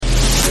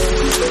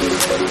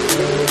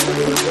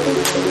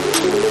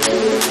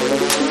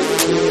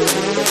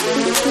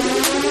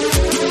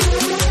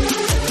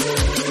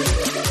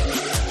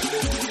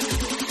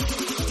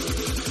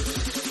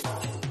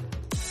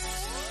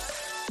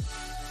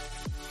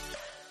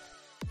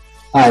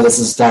Hi, this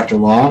is Dr.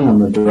 Long. I'm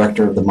the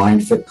director of the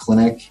MindFit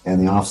Clinic and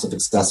the Office of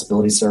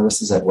Accessibility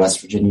Services at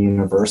West Virginia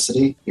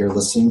University. You're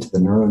listening to the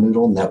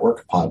NeuroNoodle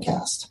Network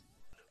podcast.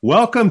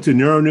 Welcome to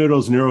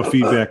NeuroNoodle's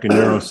Neurofeedback and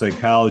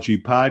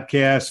Neuropsychology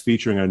podcast,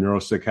 featuring our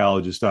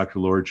neuropsychologist, Dr.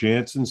 Laura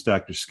Janssens,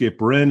 Dr. Skip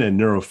Rinn, and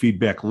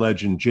neurofeedback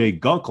legend Jay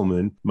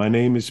Gunkelman. My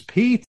name is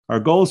Pete. Our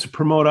goal is to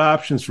promote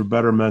options for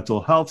better mental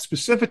health.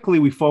 Specifically,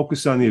 we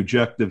focus on the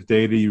objective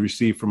data you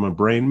receive from a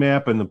brain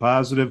map and the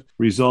positive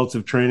results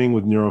of training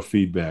with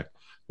neurofeedback.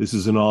 This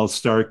is an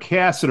all-star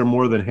cast that are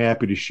more than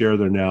happy to share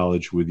their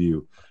knowledge with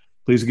you.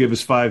 Please give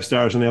us 5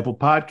 stars on Apple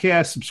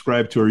Podcasts,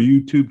 subscribe to our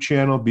YouTube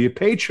channel, be a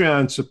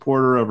Patreon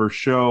supporter of our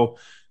show,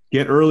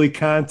 get early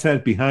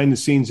content,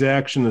 behind-the-scenes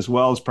action, as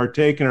well as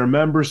partake in our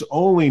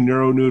members-only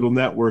NeuroNoodle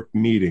Network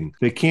meeting. If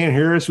they can't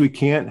hear us, we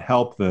can't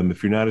help them.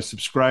 If you're not a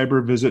subscriber,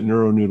 visit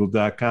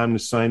neuronoodle.com to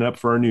sign up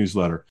for our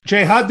newsletter.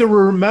 Jay, how'd the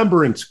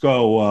remembrance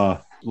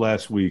go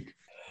last week?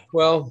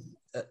 Well,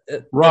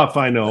 rough,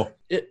 I know.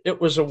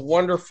 It was a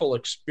wonderful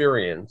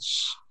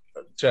experience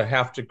to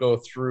have to go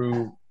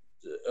through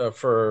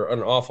for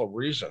an awful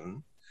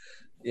reason,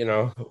 you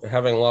know,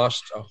 having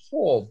lost a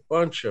whole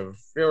bunch of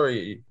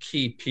very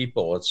key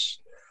people.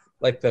 It's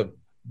like the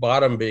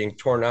bottom being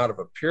torn out of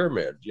a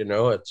pyramid, you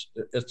know.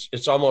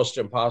 It's almost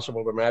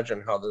impossible to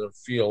imagine how the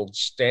field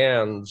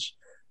stands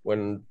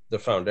when the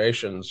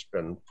foundation's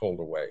been pulled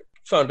away.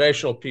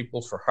 Foundational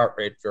people for heart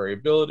rate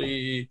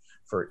variability,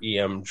 for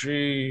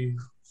EMG,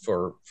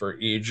 for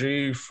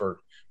EG, for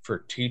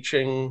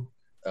teaching,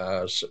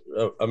 a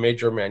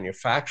major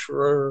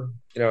manufacturer,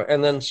 you know,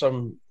 and then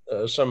some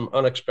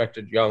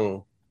unexpected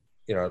young,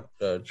 you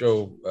know,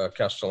 Joe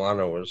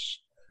Castellano was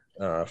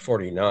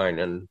 49,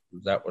 and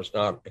that was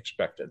not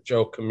expected.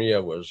 Joe Camilla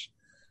was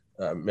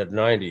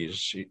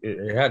mid-90s. He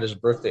had his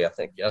birthday, I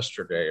think,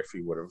 yesterday, if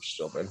he would have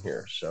still been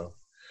here. So,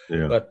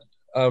 yeah. But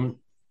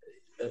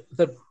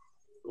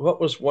what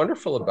was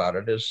wonderful about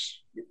it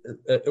is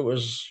it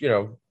was, you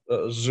know,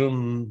 a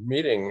Zoom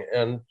meeting,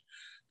 and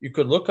you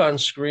could look on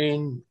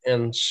screen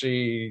and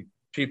see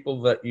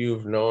people that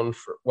you've known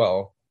for,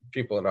 well,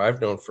 people that I've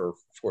known for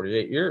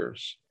 48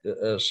 years,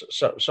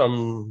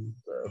 some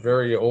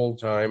very old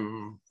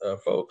time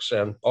folks,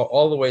 and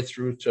all the way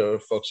through to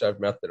folks I've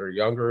met that are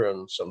younger,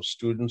 and some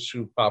students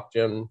who popped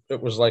in.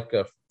 It was like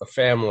a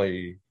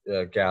family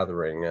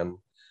gathering, and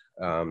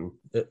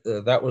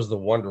that was the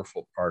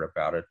wonderful part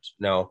about it.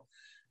 Now,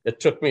 it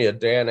took me a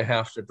day and a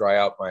half to dry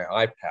out my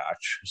eye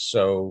patch,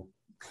 so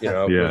you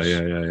know,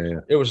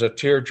 it was a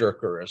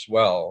tearjerker as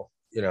well,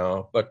 you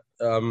know, but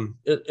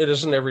it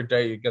isn't every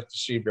day you get to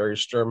see Barry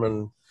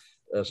Sturman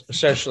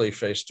essentially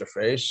face to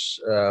face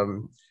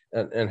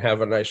and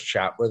have a nice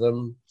chat with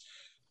him.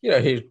 You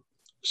know, he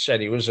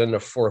said he was in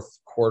the fourth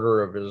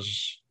quarter of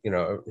his, you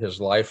know, his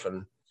life.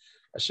 And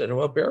I said,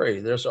 well, Barry,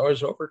 there's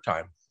always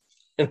overtime,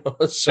 you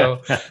know, so,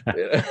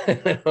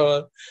 you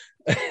know,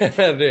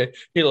 and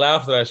he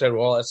laughed, and I said,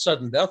 well, it's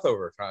sudden death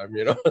overtime,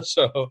 you know.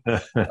 So,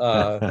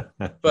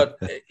 but,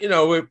 you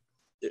know,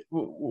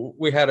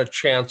 we had a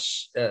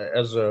chance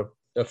as a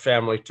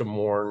family to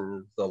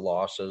mourn the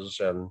losses,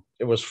 and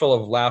it was full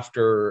of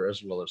laughter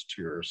as well as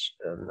tears.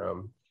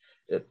 And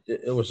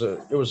it was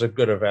a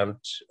good event,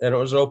 and it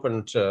was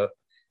open to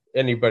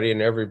anybody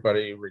and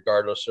everybody,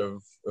 regardless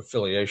of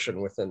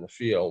affiliation within the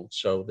field.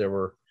 So there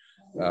were,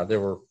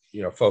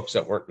 you know, folks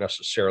that weren't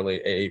necessarily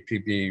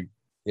AAPB,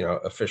 you know,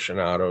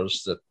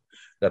 aficionados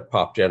that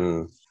popped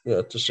in, you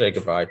know, to say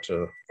goodbye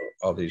to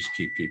all these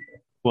key people.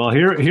 Well,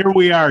 here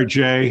we are,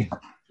 Jay.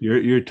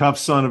 You're a tough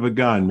son of a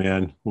gun,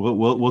 man.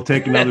 We'll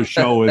take another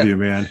show with you,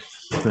 man.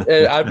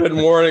 I've been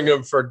warning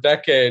them for a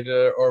decade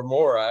or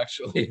more,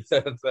 actually,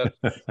 that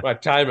my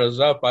time is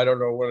up. I don't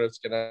know when it's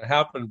going to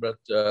happen, but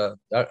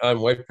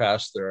I'm way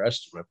past their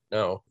estimate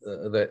now.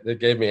 They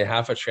gave me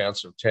half a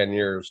chance of 10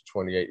 years,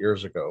 28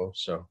 years ago.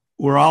 So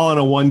we're all on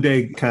a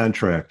one-day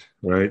contract,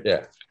 right?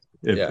 Yeah.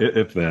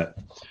 If that.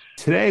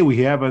 Today we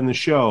have on the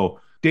show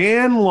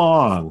Dan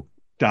Long,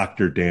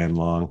 Dr. Dan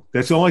Long.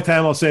 That's the only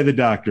time I'll say the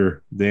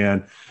doctor,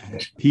 Dan.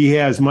 He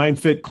has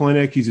MindFit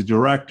Clinic. He's a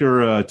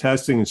director,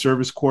 testing and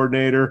service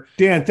coordinator.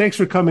 Dan, thanks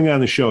for coming on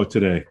the show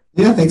today.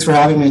 Yeah, thanks for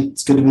having me.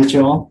 It's good to meet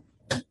you all.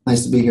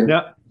 Nice to be here.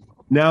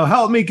 Now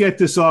help me get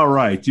this all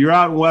right. You're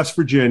out in West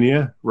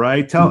Virginia,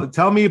 right?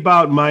 Tell me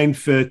about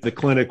MindFit, the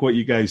clinic, what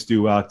you guys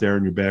do out there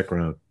in your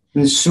background.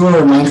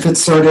 Sure. MindFit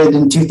started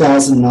in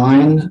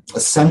 2009.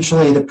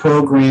 Essentially, the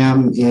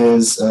program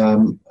is,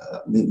 the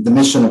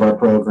mission of our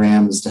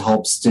program is to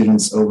help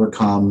students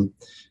overcome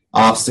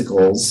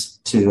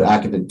obstacles to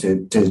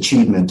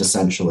achievement,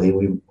 essentially.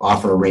 We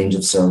offer a range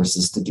of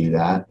services to do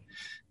that.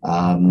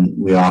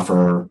 We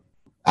offer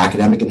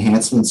academic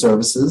enhancement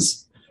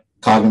services,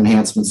 cognitive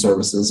enhancement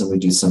services, and we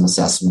do some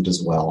assessment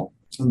as well.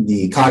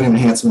 The cognitive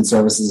enhancement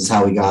services is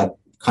how we got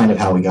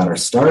our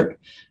start.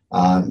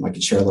 I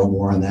could share a little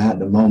more on that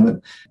in a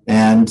moment.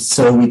 And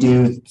so we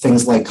do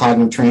things like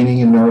cognitive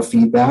training and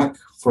neurofeedback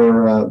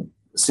for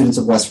students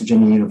of West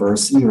Virginia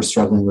University who are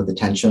struggling with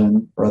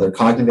attention or other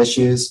cognitive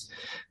issues.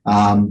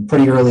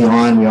 Pretty early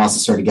on, we also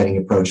started getting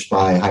approached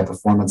by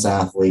high-performance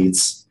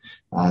athletes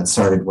It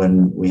started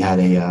when we had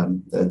a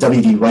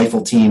WV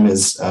rifle team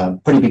is a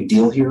pretty big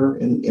deal here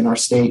in our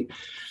state.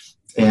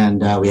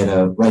 And we had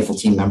a rifle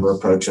team member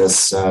approach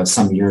us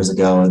some years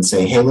ago and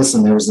say, hey,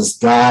 listen, there was this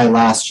guy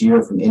last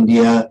year from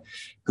India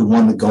who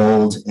won the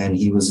gold, and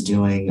he was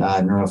doing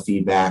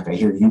neurofeedback. I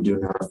hear you do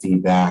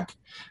neurofeedback.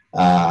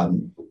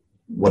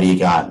 What do you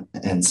got?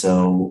 And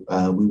so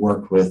we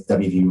worked with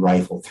WV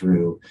Rifle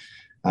through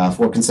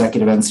 4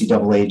 consecutive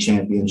NCAA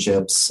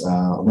championships,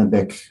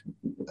 Olympic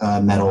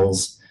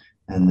medals,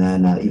 and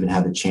then even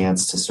had the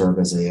chance to serve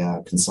as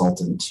a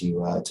consultant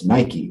to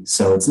Nike.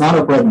 So it's not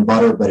our bread and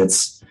butter, but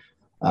it's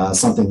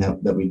something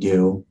that we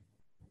do.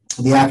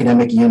 The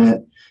academic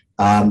unit,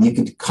 you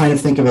could kind of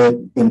think of it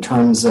in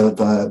terms of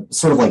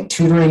sort of like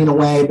tutoring in a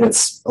way, but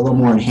it's a little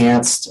more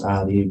enhanced.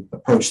 The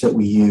approach that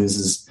we use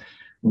is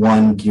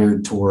one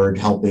geared toward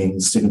helping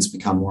students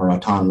become more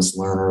autonomous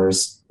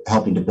learners,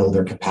 helping to build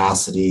their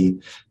capacity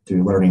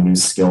through learning new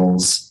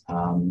skills,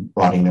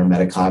 broadening their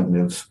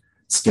metacognitive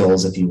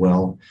skills, if you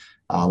will.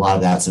 A lot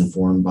of that's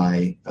informed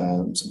by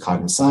some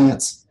cognitive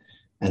science.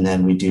 And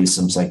then we do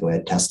some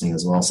psychoed testing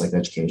as well,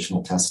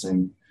 psychoeducational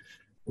testing.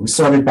 We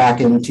started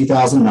back in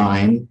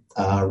 2009.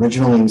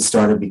 Originally, we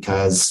started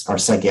because our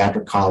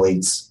psychiatric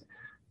colleagues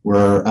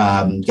were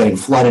getting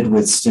flooded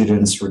with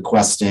students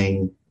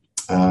requesting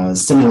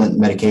stimulant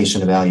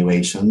medication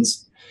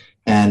evaluations.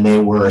 And they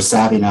were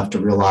savvy enough to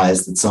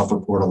realize that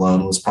self-report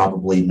alone was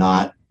probably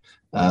not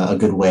a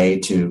good way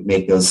to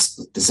make those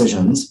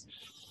decisions.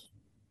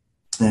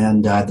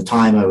 And at the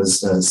time, I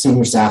was a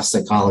senior staff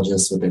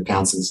psychologist with the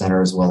counseling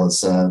center, as well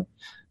as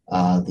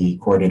the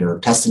coordinator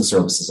of testing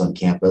services on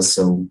campus.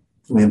 So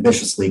we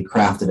ambitiously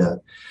crafted a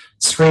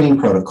screening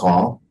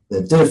protocol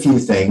that did a few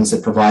things.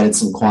 It provided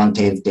some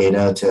quantitative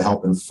data to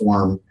help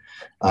inform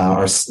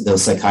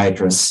those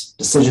psychiatrists'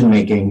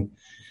 decision-making.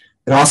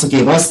 It also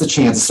gave us the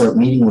chance to start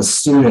meeting with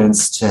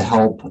students to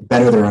help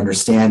better their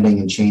understanding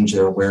and change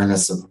their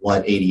awareness of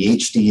what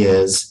ADHD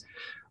is,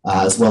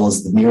 as well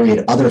as the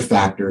myriad other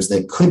factors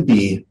that could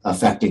be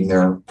affecting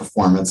their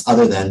performance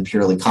other than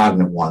purely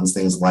cognitive ones,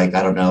 things like,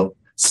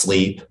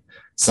 sleep,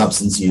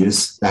 substance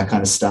use, that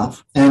kind of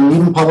stuff. And we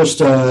even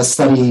published a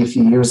study a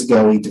few years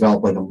ago. We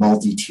developed like a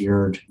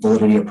multi-tiered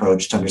validity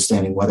approach to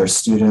understanding whether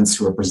students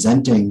who are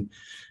presenting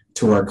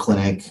to our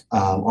clinic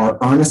are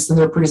earnest in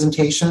their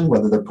presentation,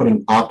 whether they're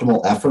putting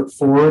optimal effort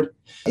forward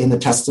in the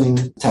testing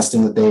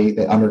that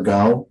they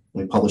undergo.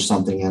 We published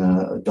something in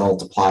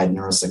Adult Applied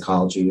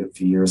Neuropsychology a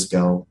few years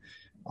ago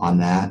on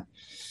that.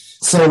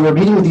 So we're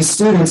meeting with these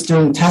students,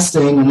 doing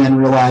testing, and then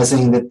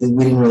realizing that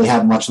we didn't really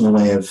have much in the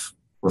way of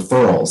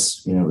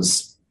referrals. It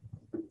was,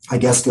 I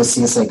guess, go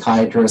see a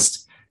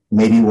psychiatrist,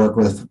 maybe work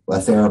with a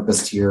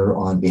therapist here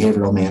on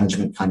behavioral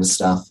management kind of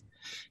stuff.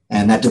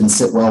 And that didn't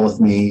sit well with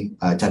me.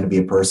 I tend to be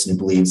a person who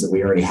believes that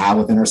we already have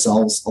within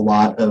ourselves a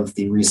lot of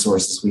the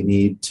resources we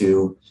need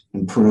to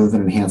improve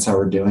and enhance how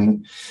we're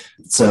doing.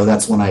 So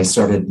that's when I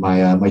started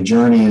my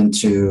journey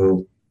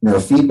into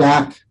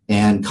neurofeedback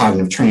and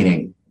cognitive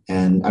training.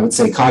 And I would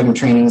say cognitive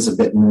training is a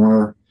bit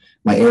more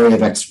my area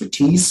of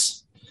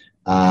expertise.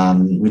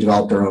 We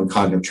developed our own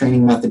cognitive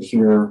training method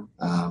here.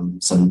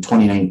 Some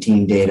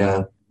 2019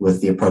 data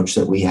with the approach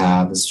that we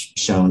have is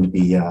shown to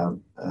be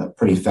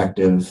pretty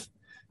effective.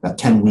 About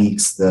 10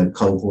 weeks, the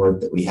cohort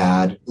that we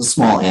had was a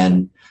small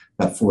N,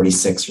 about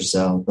 46 or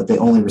so, but they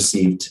only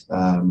received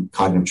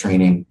cognitive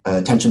training.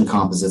 Attention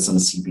composites on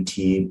the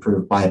CBT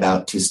improved by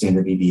about 2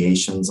 standard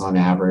deviations on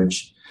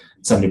average.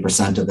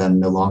 70% of them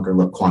no longer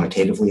look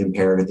quantitatively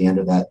impaired at the end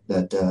of that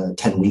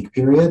 10-week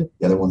period.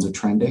 The other ones are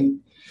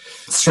trending.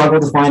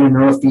 Struggled to find a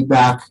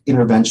neurofeedback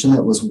intervention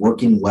that was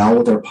working well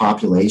with their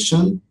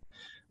population.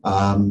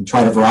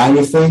 Tried a variety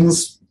of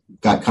things.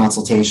 Got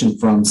consultation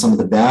from some of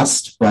the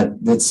best, but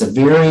it's a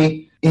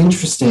very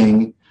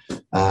interesting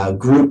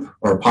group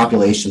or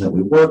population that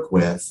we work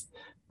with.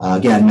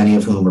 Again, many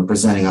of whom are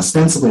presenting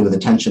ostensibly with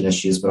attention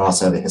issues, but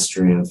also have a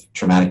history of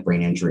traumatic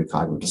brain injury,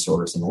 cognitive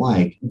disorders, and the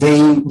like. They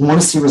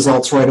want to see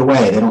results right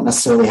away. They don't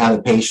necessarily have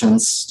the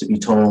patience to be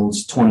told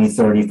 20,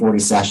 30, 40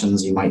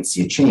 sessions, you might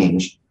see a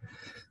change.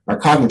 Our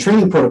cognitive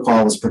training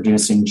protocol was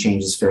producing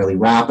changes fairly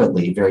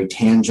rapidly, very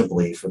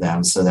tangibly for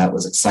them, so that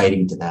was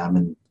exciting to them.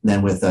 And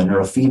then with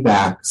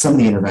neurofeedback, some of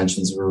the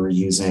interventions we were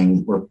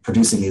using were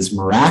producing these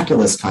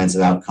miraculous kinds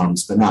of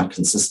outcomes, but not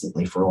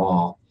consistently for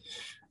all.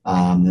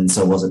 And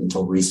so it wasn't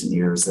until recent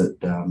years that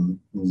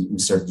we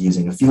started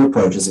using a few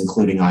approaches,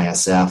 including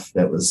ISF,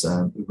 that was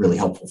really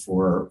helpful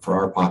for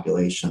our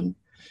population.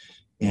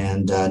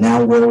 And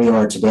now where we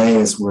are today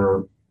is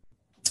we're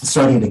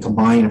starting to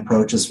combine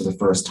approaches for the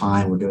first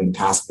time. We're doing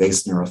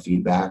task-based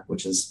neurofeedback,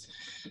 which is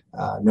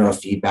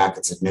neurofeedback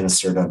that's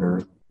administered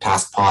under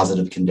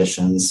task-positive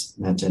conditions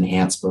meant to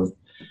enhance both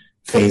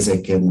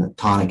phasic and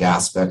tonic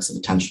aspects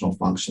of attentional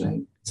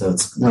functioning. So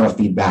it's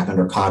neurofeedback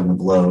under cognitive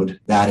load.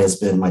 That has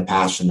been my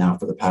passion now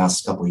for the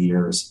past couple of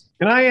years.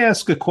 Can I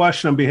ask a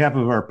question on behalf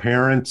of our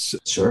parents?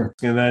 Sure.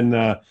 And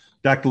then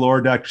Dr.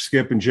 Laura, Dr.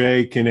 Skip, and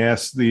Jay can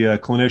ask the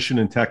clinician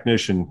and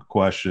technician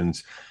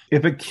questions.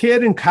 if a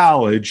kid in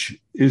college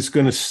is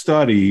going to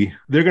study,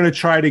 they're going to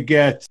try to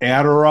get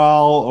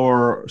Adderall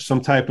or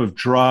some type of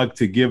drug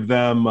to give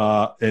them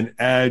an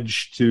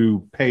edge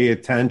to pay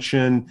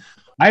attention.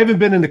 I haven't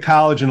been into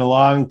college in a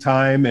long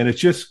time, and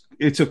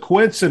it's a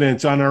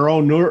coincidence on our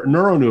own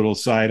NeuroNoodle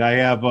side. I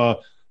have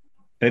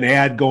an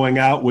ad going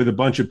out with a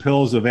bunch of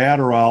pills of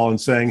Adderall and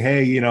saying,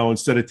 hey,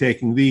 instead of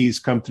taking these,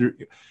 come through.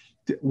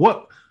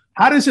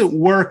 How does it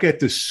work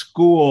at the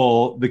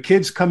school? The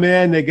kids come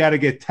in, they got to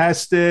get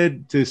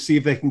tested to see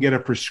if they can get a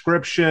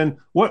prescription.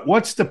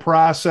 What's the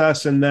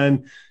process? And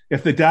then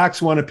if the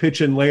docs want to pitch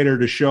in later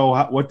to show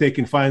what they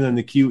can find on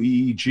the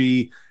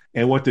QEEG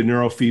and what the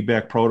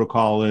neurofeedback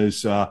protocol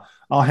is,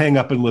 I'll hang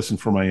up and listen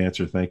for my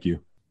answer. Thank you.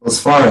 As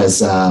far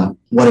as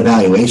what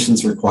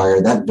evaluations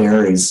require, that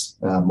varies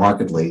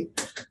markedly.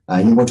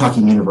 We're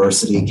talking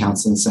university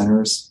counseling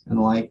centers and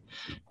the like,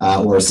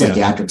 or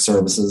psychiatric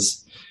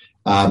services.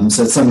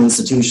 So at some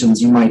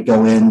institutions, you might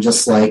go in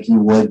just like you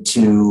would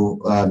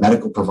to a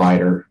medical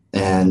provider,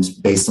 and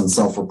based on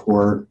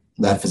self-report,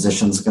 that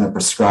physician's going to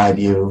prescribe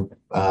you,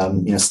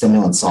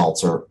 stimulant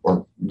salts or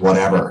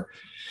whatever.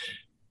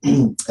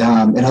 In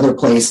other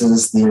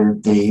places, their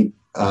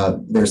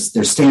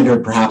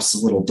standard perhaps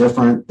is a little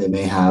different. They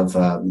may have,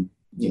 some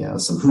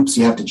hoops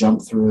you have to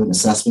jump through, an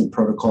assessment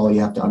protocol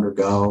you have to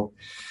undergo.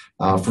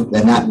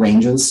 And that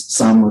ranges.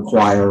 Some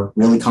require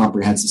really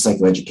comprehensive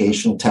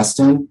psychoeducational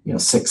testing,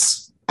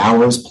 6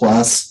 hours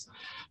plus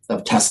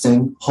of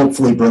testing,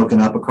 hopefully broken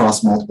up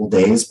across multiple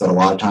days. But a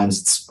lot of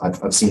times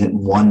I've seen it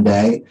in one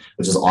day,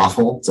 which is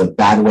awful. It's a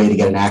bad way to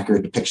get an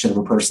accurate depiction of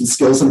a person's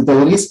skills and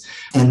abilities.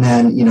 And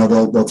then,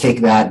 they'll take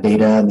that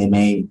data and they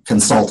may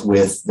consult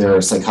with their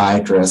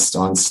psychiatrist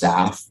on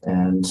staff,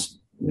 and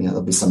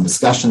there'll be some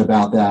discussion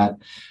about that.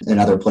 In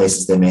other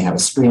places, they may have a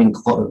screening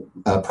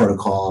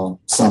protocol,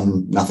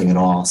 some nothing at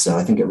all. So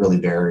I think it really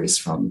varies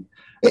from.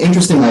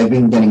 Interestingly, I've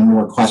been getting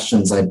more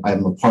questions.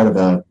 I'm a part of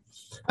a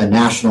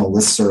national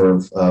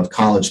listserv of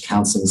college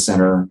counseling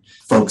center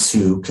folks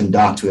who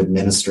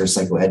administer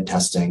psychoed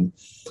testing.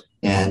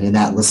 And in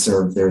that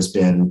listserv, there's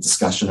been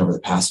discussion over the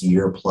past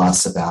year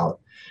plus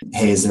about,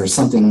 hey, is there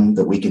something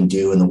that we can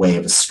do in the way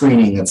of a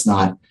screening that's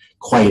not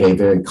quite a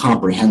very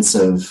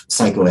comprehensive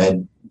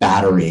psychoed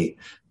battery,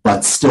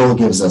 but still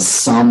gives us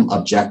some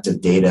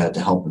objective data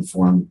to help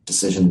inform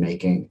decision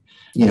making.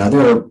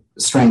 There are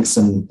strengths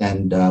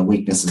and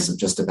weaknesses of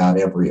just about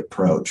every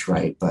approach,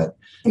 right? But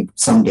I think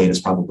some data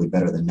is probably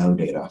better than no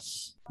data.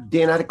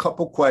 Dan, I had a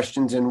couple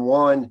questions, and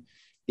one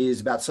is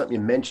about something you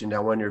mentioned. I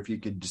wonder if you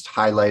could just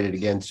highlight it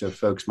again so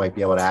folks might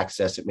be able to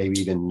access it, maybe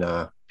even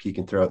peek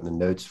and throw it in the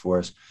notes for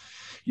us.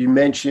 You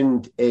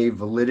mentioned a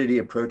validity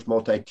approach,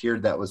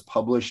 multi-tiered, that was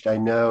published. I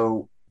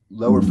know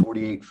lower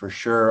 48 for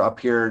sure. Up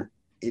here,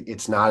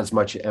 it's not as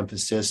much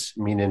emphasis,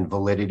 meaning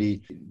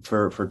validity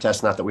for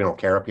tests. Not that we don't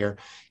care up here.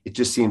 It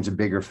just seems a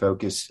bigger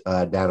focus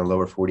down in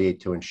lower 48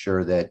 to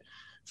ensure that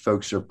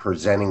folks are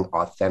presenting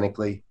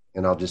authentically.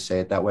 And I'll just say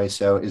it that way.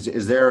 So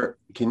is there,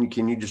 can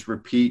you just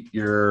repeat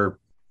your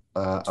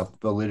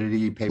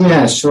validity paper?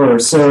 Yeah, sure.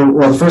 So,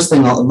 the first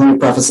thing, let me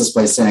preface this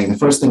by saying the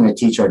first thing I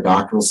teach our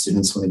doctoral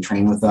students when they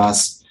train with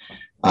us,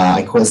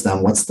 I quiz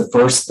them, what's the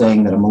first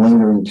thing that a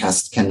malingering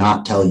test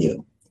cannot tell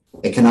you?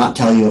 It cannot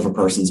tell you if a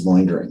person's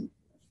malingering.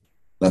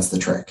 That's the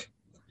trick.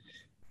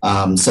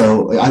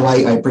 So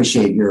I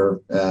appreciate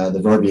the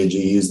verbiage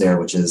you use there,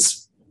 which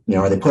is,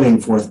 are they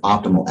putting forth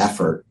optimal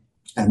effort?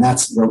 And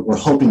we're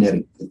hoping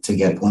to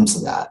get a glimpse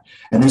of that.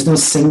 And there's no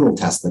single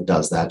test that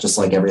does that, just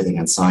like everything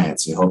in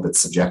science. You hope it's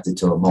subjected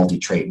to a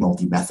multi-trait,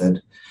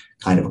 multi-method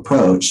kind of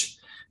approach.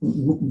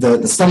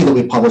 The study that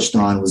we published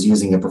on was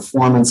using a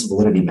performance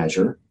validity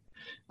measure.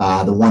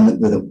 The one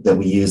that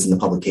we use in the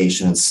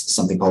publication is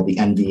something called the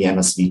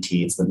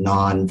NV-MSVT. It's the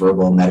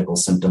non-verbal medical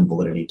symptom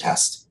validity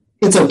test.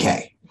 It's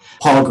okay.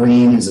 Paul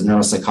Green, who's a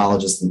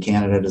neuropsychologist in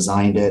Canada,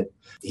 designed it.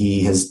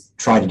 He has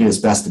tried to do his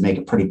best to make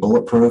it pretty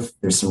bulletproof.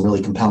 There's some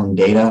really compelling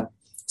data.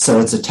 So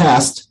it's a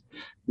test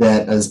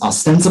that is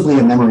ostensibly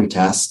a memory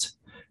test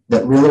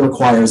that really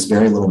requires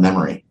very little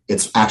memory.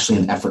 It's actually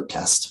an effort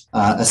test.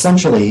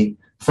 Essentially,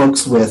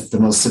 folks with the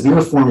most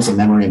severe forms of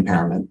memory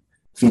impairment,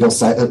 fetal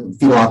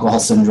alcohol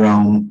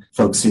syndrome,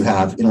 folks who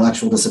have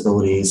intellectual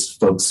disabilities,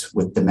 folks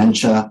with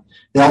dementia,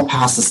 they all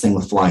pass this thing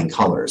with flying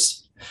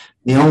colors.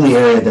 The only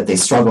area that they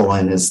struggle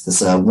in is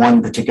this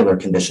one particular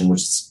condition,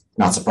 which is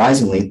not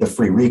surprisingly the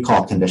free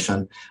recall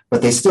condition,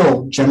 but they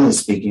still, generally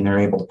speaking, are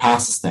able to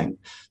pass this thing.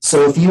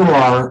 So if you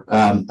are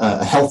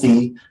a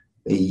healthy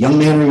young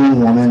man or young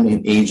woman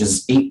in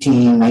ages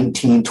 18,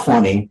 19,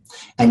 20,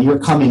 and you're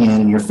coming in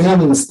and you're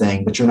failing this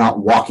thing, but you're not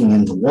walking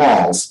into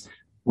walls,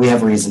 we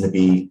have reason to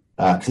be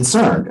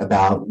concerned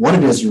about what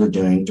it is you were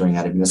doing during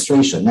that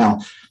administration. Now,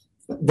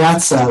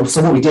 that's so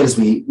what we did is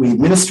we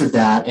administered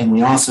that, and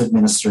we also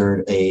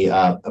administered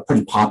a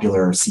pretty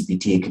popular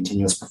CPT,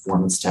 continuous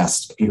performance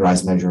test,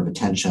 computerized measure of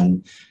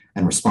attention,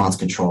 and response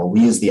control.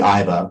 We used the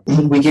IVA.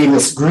 We gave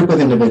this group of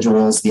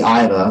individuals the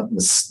IVA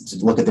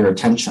to look at their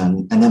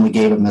attention, and then we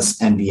gave them this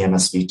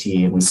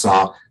NBMSVT, and we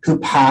saw who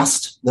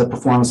passed the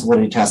performance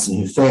validity test and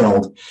who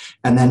failed.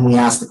 And then we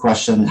asked the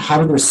question,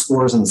 how do their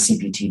scores on the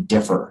CPT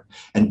differ?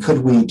 And could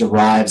we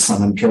derive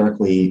some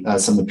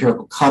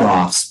empirical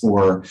cutoffs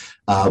for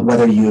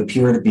whether you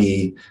appear to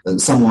be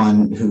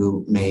someone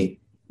who may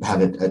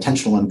have an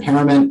attentional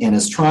impairment and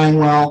is trying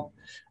well?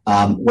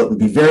 What would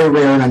be very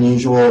rare and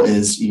unusual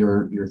is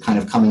you're kind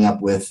of coming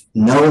up with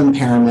no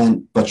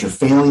impairment, but you're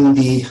failing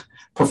the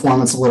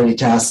performance validity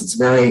test. It's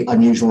very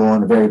unusual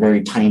and a very,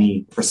 very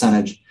tiny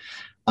percentage.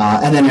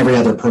 And then every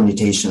other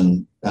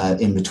permutation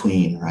in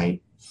between,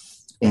 right?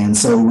 And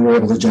so we were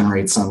able to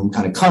generate some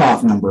kind of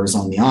cutoff numbers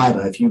on the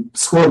IVA. If you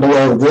score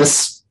below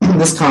this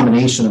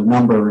combination of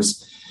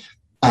numbers,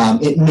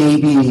 it may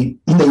be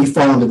that you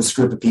fall into this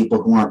group of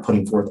people who aren't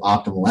putting forth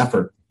optimal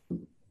effort.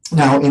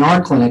 Now, in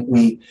our clinic,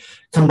 we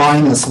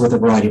combine this with a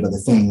variety of other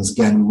things.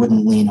 Again, we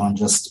wouldn't lean on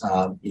just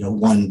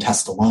one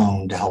test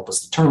alone to help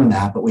us determine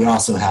that, but we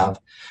also have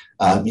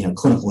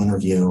clinical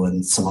interview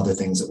and some other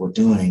things that we're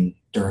doing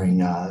during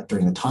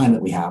the time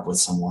that we have with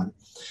someone.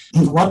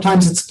 A lot of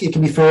times it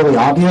can be fairly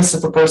obvious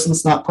if a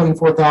person's not putting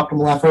forth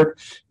optimal effort.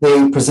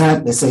 They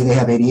present, they say they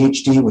have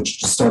ADHD, which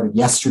just started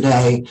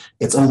yesterday.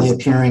 It's only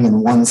appearing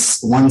in one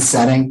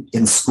setting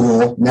in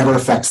school, never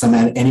affects them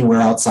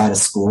anywhere outside of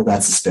school.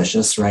 That's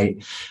suspicious,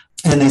 right?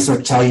 And they sort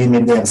of tell you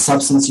maybe they have a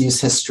substance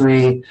use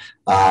history.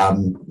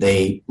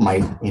 They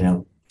might,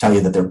 tell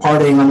you that they're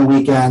partying on the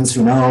weekends,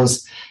 who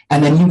knows?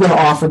 And then you go to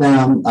offer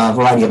them a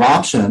variety of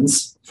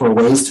options for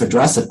ways to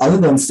address it other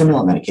than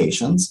stimulant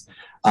medications.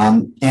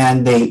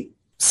 And they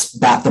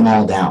bat them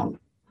all down.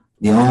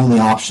 The only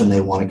option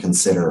they want to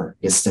consider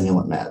is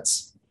stimulant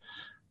meds.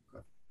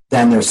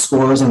 Then their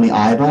scores on the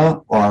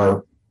IVA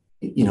are,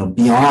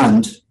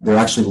 beyond, they're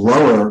actually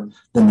lower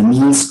than the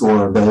mean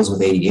score of those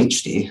with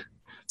ADHD.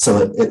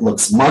 So it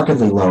looks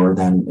markedly lower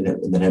than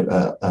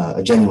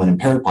a genuine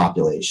impaired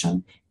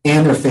population.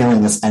 And they're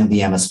failing this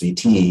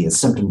NBMSVT, a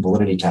symptom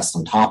validity test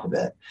on top of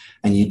it.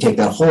 And you take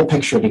that whole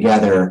picture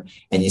together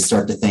and you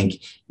start to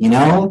think,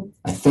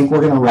 I think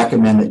we're going to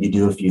recommend that you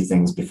do a few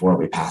things before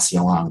we pass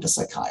you along to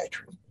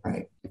psychiatry,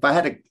 right? If I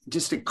had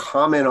just a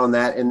comment on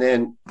that, and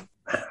then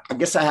I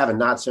guess I have a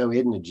not so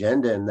hidden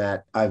agenda in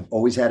that I've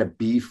always had a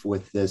beef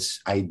with this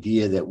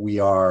idea that we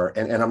are,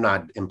 and I'm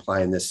not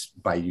implying this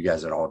by you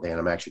guys at all, Dan.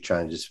 I'm actually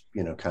trying to just,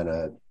 kind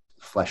of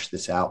flesh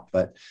this out,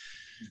 but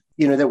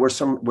that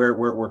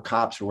we're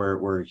cops, or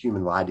we're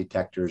human lie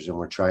detectors, and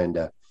we're trying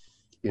to,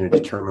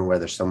 determine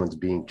whether someone's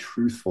being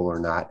truthful or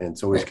not. And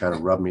it's always kind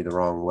of rubbed me the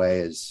wrong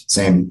way as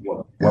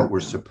what we're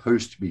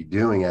supposed to be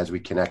doing as we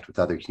connect with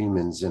other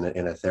humans in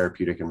a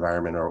therapeutic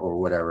environment or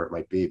whatever it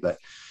might be. But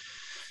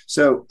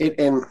so the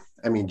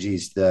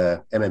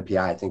MMPI,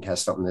 I think,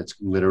 has something that's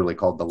literally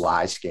called the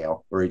lie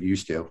scale, or it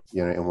used to,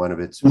 in one of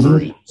its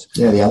versions.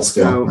 Yeah, the L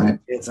scale. So right?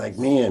 It's like,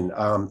 man,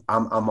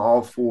 I'm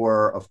all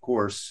for, of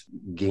course,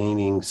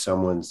 gaining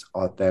someone's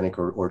authentic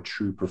or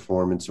true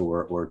performance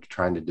or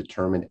trying to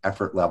determine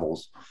effort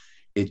levels.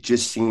 It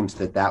just seems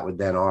that would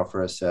then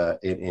offer us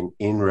an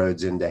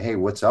inroads into, hey,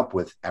 what's up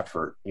with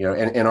effort?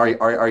 And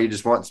are you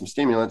just wanting some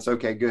stimulants?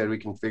 Okay, good, we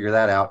can figure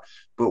that out.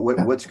 But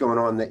what's going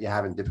on that you're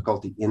having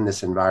difficulty in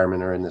this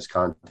environment or in this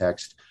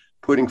context,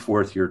 putting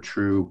forth your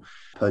true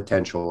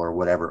potential or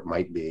whatever it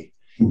might be.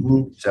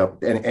 Mm-hmm. So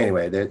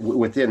anyway,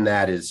 within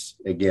that is,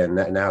 again,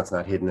 now it's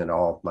not hidden at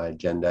all, my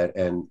agenda,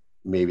 and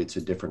maybe it's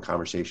a different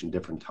conversation,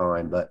 different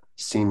time, but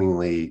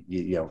seemingly,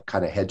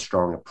 kind of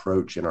headstrong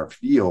approach in our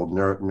field,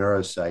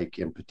 neuropsych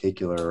in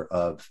particular,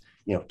 of,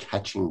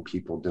 catching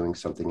people doing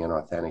something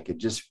inauthentic. It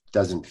just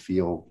doesn't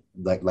feel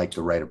like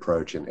the right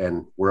approach.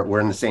 And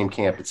we're in the same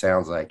camp, it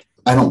sounds like.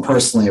 I don't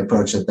personally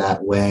approach it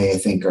that way. I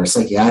think our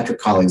psychiatric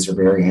colleagues are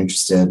very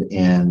interested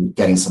in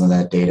getting some of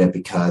that data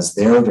because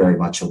they're very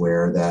much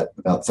aware that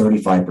about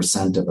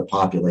 35% of the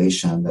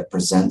population that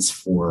presents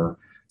for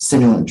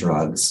stimulant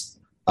drugs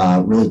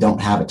really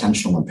don't have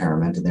attentional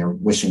impairment, and they're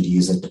wishing to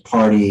use it to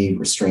party,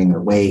 restrain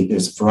their weight.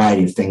 There's a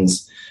variety of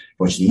things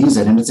for which to use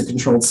it, and it's a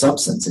controlled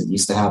substance. It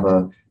used to have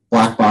a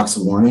black box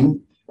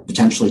warning,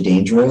 potentially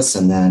dangerous,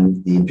 and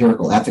then the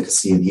empirical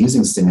efficacy of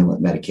using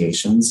stimulant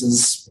medications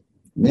is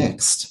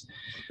mixed.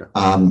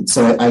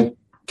 So I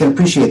can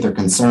appreciate their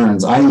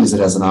concerns. I use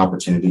it as an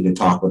opportunity to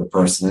talk with a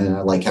person, and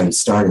I like how you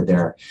started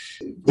there.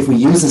 If we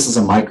use this as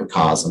a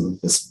microcosm,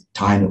 this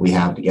time that we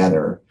have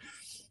together,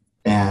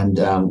 and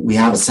we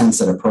have a sense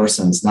that a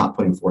person's not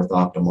putting forth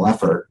optimal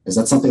effort, is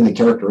that something they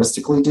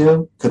characteristically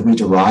do? Could we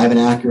derive an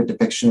accurate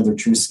depiction of their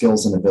true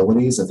skills and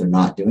abilities if they're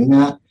not doing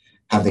that?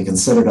 Have they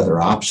considered other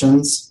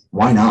options?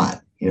 Why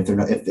not? If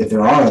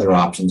there are other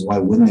options, why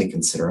wouldn't they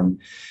consider them?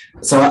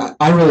 So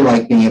I really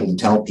like being able to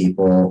tell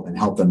people and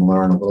help them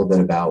learn a little bit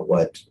about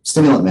what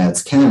stimulant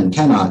meds can and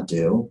cannot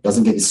do.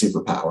 Doesn't give you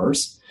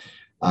superpowers.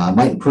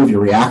 Might improve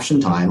your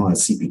reaction time on a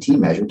CPT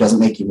measure. Doesn't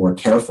make you more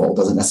careful.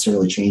 Doesn't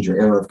necessarily change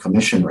your error of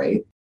commission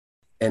rate.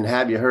 And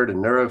have you heard of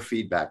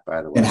neurofeedback,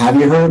 by the way? And have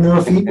you heard of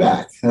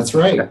neurofeedback? That's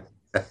right.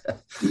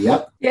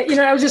 Yep.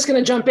 Yeah, I was just going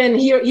to jump in.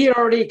 He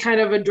already kind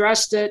of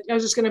addressed it. I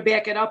was just going to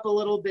back it up a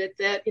little bit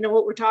that,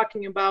 what we're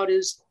talking about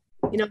is,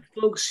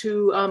 folks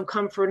who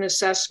come for an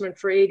assessment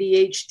for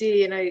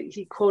ADHD. And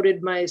he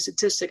quoted my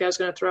statistic I was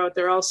going to throw out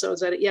there also, is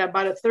that,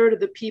 about a third of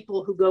the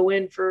people who go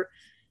in for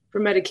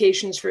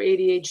medications for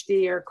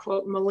ADHD are,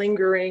 quote,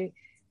 malingering,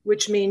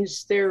 which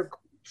means they're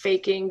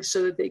faking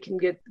so that they can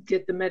get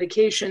the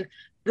medication.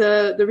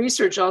 The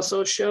research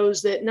also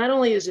shows that not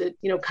only is it,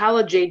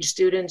 college age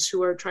students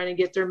who are trying to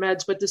get their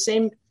meds, but the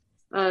same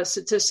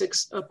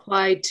statistics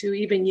apply to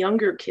even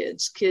younger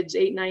kids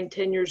 8, 9,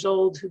 10 years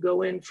old who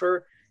go in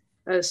for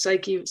a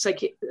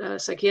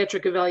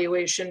psychiatric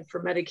evaluation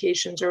for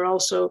medications are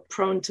also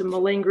prone to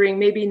malingering,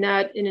 maybe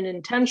not in an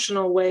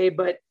intentional way,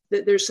 but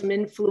that there's some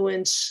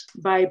influence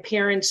by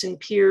parents and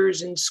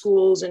peers in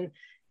schools, and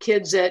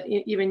kids at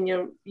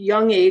even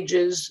young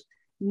ages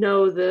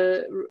know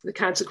the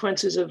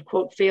consequences of,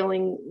 quote,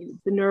 failing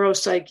the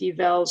neuropsych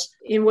evals.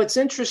 And what's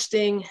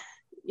interesting,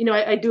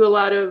 I do a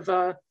lot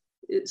of,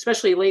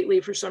 especially lately,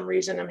 for some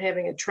reason, I'm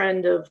having a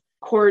trend of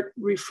court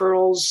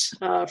referrals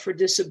for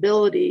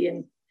disability.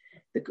 And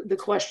the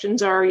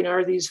questions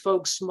are these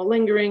folks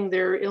malingering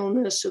their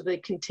illness so they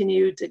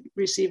continue to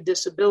receive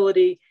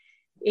disability?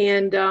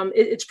 And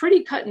it's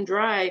pretty cut and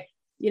dry.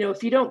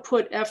 If you don't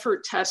put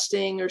effort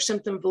testing or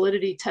symptom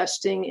validity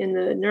testing in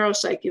the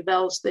neuropsych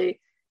evals, they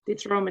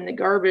throw them in the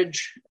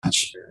garbage.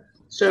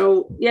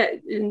 So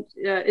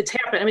it's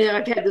happened. I mean,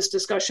 I've had this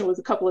discussion with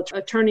a couple of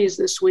attorneys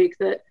this week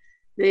that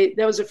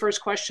was the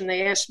first question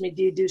they asked me: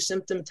 do you do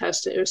symptom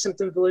testing or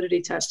symptom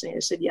validity testing? I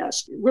said,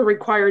 yes. We're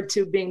required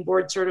to, being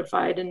board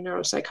certified in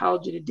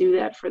neuropsychology, to do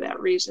that for that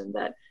reason,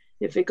 that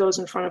if it goes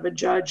in front of a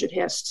judge, it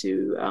has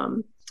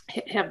to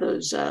have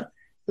those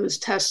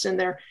tests in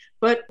there.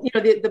 But,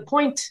 the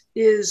point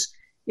is,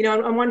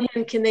 on one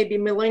hand, can they be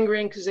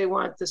malingering because they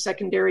want the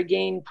secondary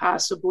gain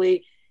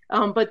possibly?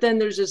 But then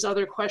there's this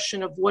other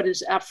question of what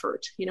is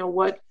effort?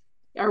 What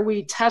are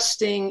we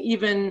testing?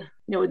 Even,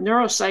 with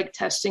neuropsych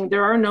testing,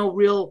 there are no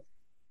real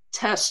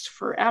tests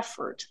for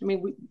effort. I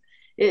mean,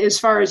 as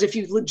far as if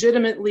you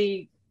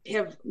legitimately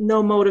have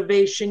no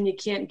motivation, you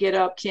can't get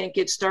up, can't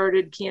get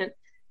started, can't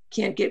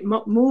get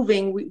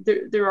moving,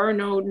 there are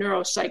no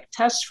neuropsych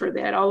tests for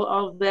that.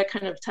 All of that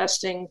kind of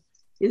testing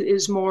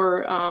is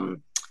more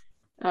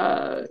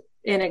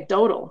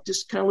anecdotal,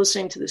 just kind of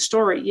listening to the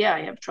story. Yeah,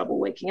 I have trouble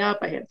waking up,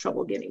 I have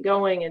trouble getting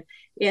going,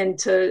 and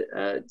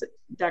to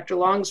Dr.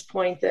 Long's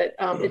point that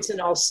it's in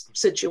all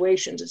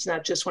situations. It's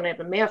not just when I have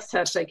a math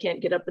test I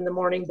can't get up in the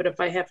morning, but if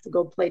I have to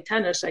go play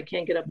tennis, I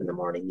can't get up in the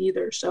morning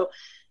either. So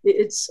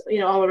it's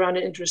all around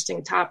an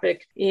interesting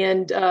topic.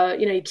 And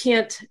you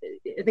can't,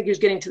 I think he was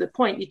getting to the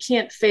point, you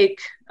can't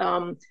fake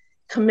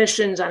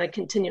commissions on a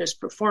continuous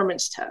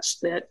performance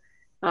test. That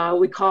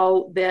we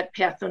call that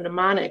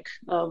pathognomonic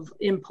of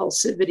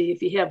impulsivity.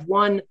 If you have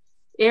one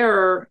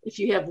error, if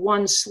you have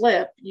one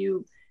slip,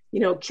 you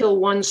kill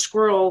one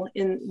squirrel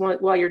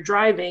while you're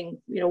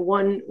driving.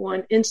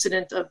 One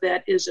incident of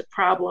that is a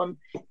problem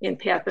and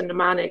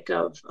pathognomonic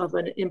of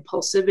an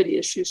impulsivity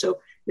issue. So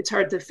it's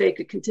hard to fake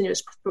a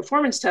continuous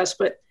performance test.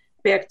 But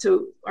back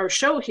to our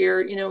show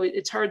here,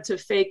 it's hard to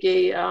fake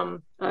a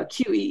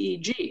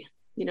QEEG.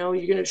 You're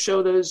going to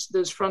show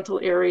those frontal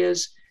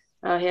areas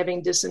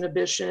having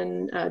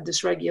disinhibition,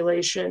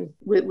 dysregulation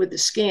with the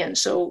scan.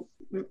 So,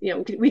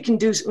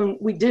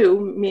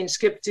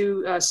 Skip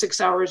do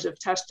 6 hours of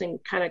testing,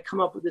 kind of come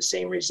up with the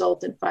same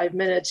result in 5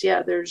 minutes.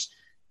 Yeah, there's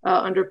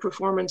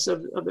underperformance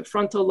of the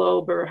frontal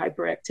lobe or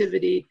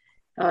hyperactivity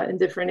in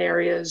different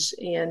areas.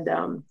 And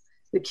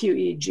the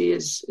QEEG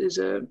is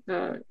a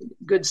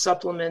good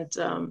supplement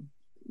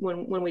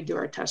when we do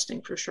our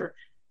testing, for sure.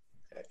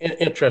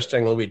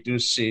 Interestingly, we do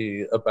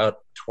see about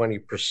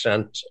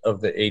 20%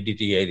 of the ADD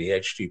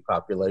ADHD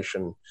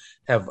population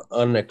have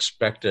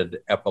unexpected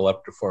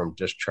epileptiform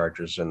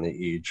discharges in the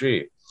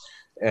EEG.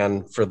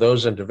 And for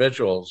those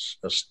individuals,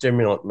 a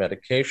stimulant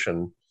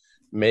medication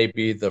may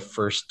be the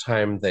first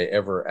time they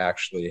ever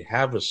actually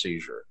have a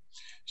seizure.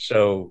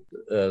 So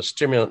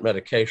stimulant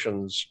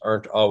medications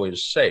aren't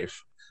always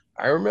safe.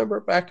 I remember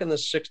back in the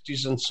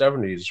 60s and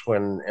 70s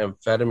when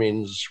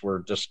amphetamines were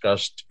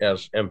discussed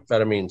as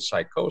amphetamine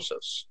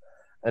psychosis,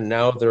 and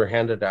now they're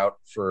handed out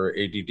for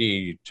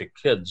ADD to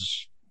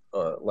kids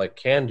like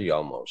candy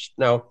almost.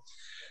 Now,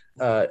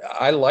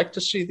 I like to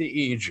see the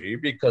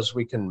EEG because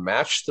we can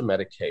match the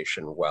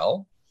medication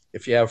well.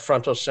 If you have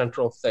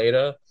frontocentral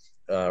theta,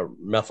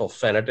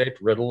 methylphenidate,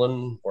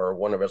 Ritalin, or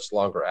one of its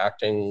longer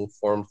acting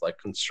forms like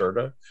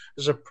Concerta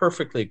is a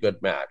perfectly good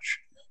match.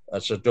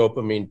 It's a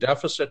dopamine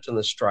deficit in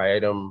the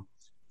striatum,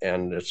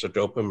 and it's a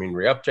dopamine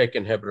reuptake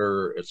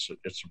inhibitor.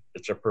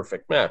 It's a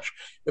perfect match.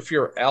 If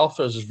your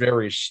alpha is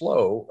very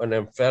slow, an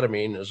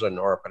amphetamine is a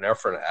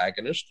norepinephrine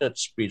agonist, and it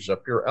speeds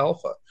up your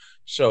alpha.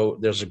 So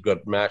there's a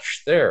good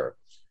match there.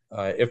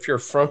 If your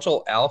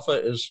frontal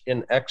alpha is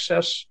in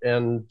excess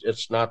and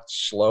it's not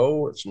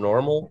slow, it's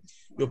normal,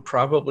 you'll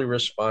probably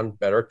respond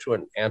better to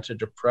an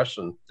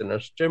antidepressant than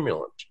a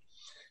stimulant.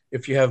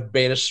 If you have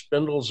beta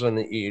spindles in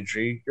the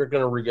EEG, you're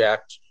going to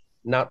react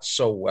not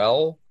so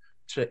well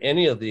to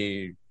any of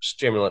the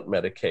stimulant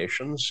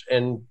medications,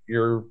 and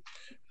you're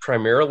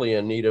primarily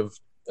in need of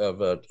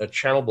a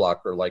channel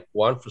blocker like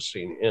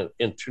guanfacine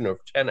in tune of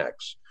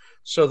 10x.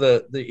 So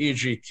the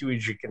EEG,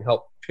 QEEG can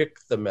help pick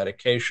the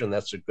medication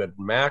that's a good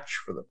match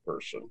for the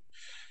person.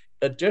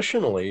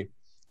 Additionally,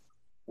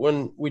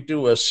 when we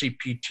do a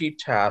CPT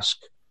task,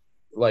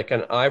 like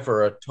an IVA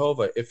or a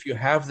TOVA, if you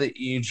have the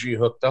EEG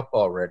hooked up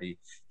already,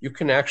 you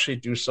can actually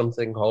do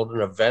something called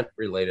an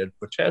event-related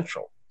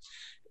potential.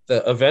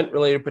 The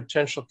event-related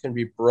potential can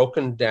be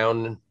broken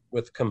down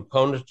with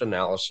component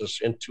analysis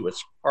into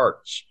its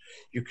parts.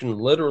 You can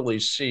literally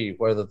see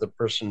whether the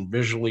person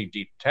visually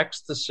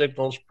detects the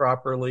signals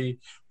properly,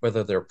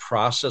 whether they're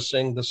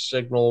processing the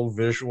signal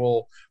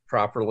visual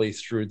properly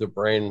through the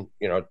brain,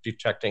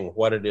 detecting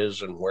what it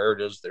is and where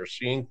it is they're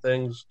seeing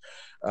things.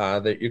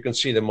 That you can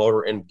see the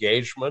motor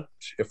engagement.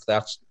 If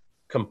that's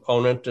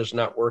component is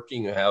not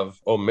working, you have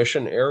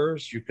omission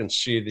errors. You can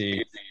see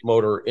the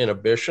motor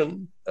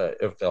inhibition,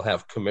 if they'll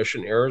have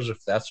commission errors,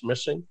 if that's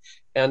missing.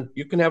 And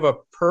you can have a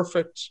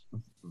perfect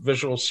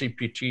visual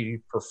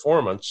CPT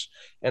performance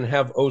and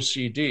have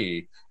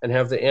OCD and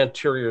have the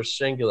anterior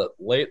cingulate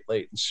late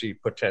latency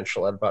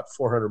potential at about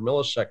 400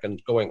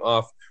 milliseconds going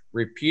off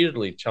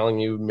repeatedly, telling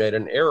you made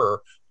an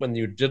error when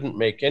you didn't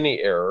make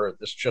any error.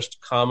 It's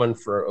just common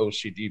for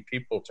OCD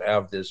people to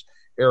have these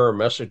error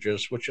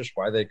messages, which is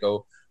why they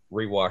go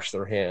rewash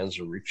their hands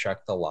or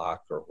recheck the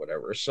lock or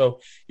whatever.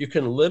 So you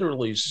can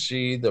literally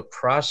see the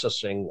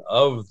processing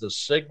of the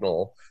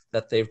signal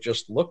that they've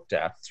just looked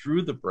at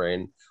through the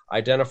brain,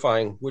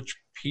 identifying which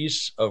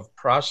piece of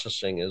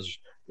processing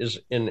is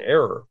in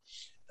error.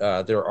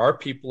 There are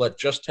people that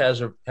just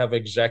have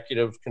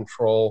executive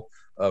control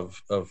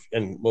of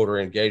motor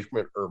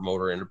engagement or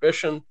motor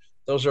inhibition.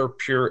 Those are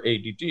pure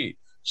ADD.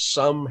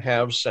 Some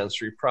have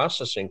sensory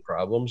processing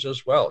problems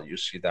as well. You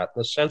see that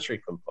in the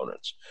sensory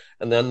components.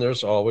 And then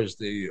there's always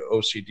the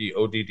OCD,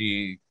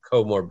 ODD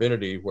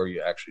comorbidity where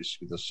you actually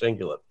see the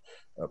cingulate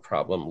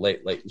problem,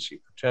 late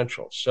latency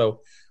potential. So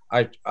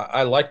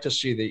I like to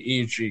see the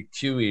EEG,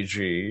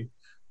 QEEG,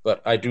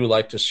 but I do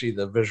like to see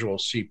the visual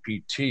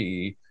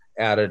CPT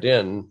added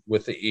in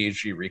with the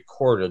EEG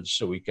recorded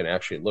so we can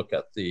actually look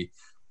at the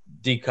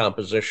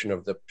decomposition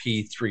of the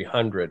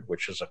P300,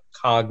 which is a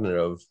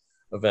cognitive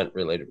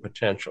event-related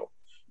potential.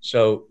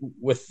 So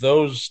with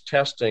those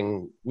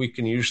testing, we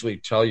can usually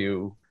tell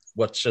you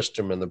what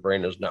system in the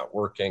brain is not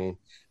working,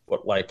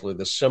 what likely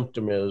the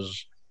symptom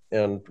is,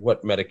 and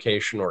what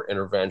medication or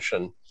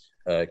intervention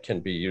can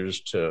be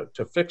used to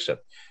fix it.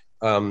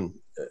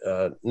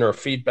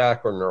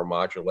 Neurofeedback or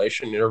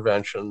neuromodulation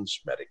interventions,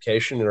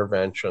 medication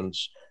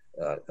interventions,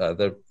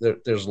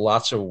 there's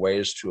lots of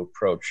ways to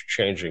approach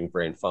changing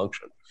brain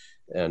function.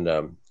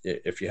 And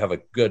if you have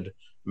a good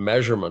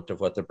measurement of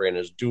what the brain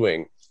is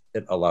doing,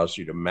 it allows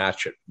you to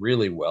match it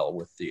really well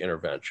with the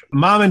intervention.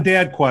 Mom and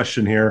dad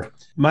question here.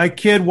 My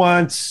kid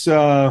wants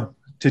to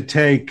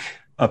take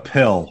a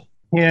pill.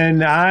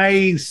 Can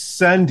I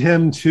send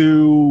him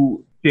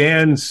to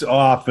Dan's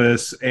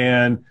office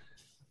and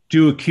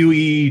do a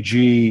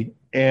QEEG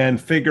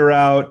and figure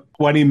out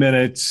 20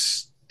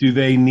 minutes, do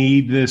they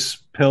need this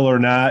pill or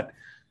not?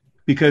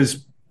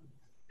 Because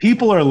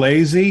people are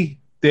lazy.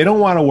 They don't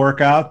want to work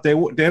out. They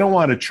don't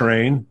want to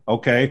train.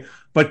 Okay.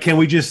 But can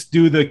we just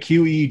do the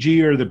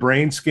QEEG or the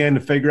brain scan to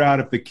figure out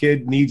if the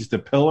kid needs the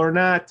pill or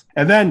not?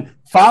 And then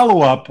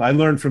follow-up, I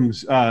learned from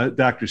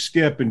Dr.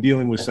 Skip in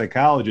dealing with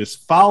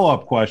psychologists,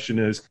 follow-up question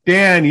is,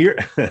 Dan, you're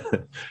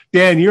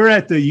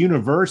at the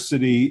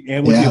university,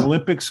 and with the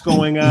Olympics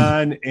going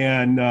on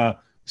and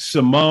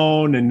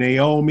Simone and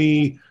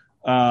Naomi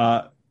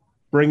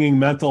bringing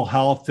mental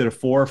health to the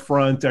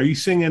forefront, are you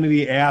seeing any of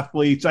the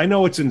athletes? I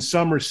know it's in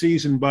summer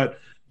season, but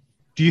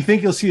do you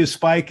think you'll see a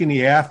spike in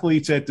the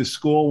athletes at the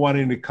school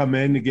wanting to come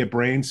in to get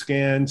brain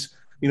scans?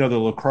 The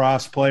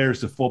lacrosse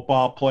players, the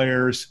football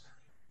players,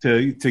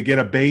 to get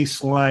a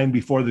baseline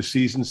before the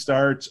season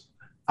starts?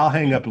 I'll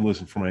hang up and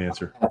listen for my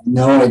answer. I have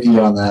no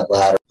idea on that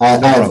latter.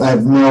 I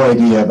have no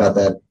idea about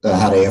that,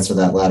 how to answer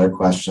that latter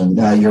question.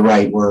 You're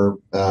right. We're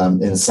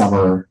in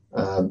summer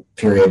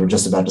period. We're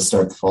just about to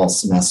start the fall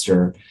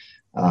semester.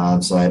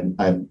 So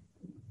I have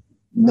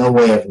no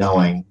way of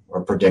knowing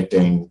or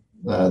predicting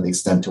the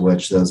extent to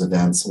which those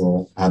events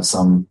will have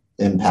some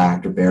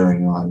impact or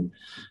bearing on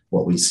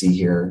what we see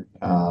here.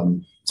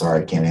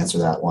 Sorry, I can't answer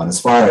that one.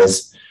 As far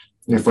as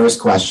your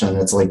first question,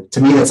 it's like, to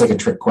me, that's like a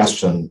trick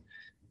question.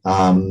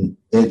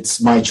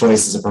 It's my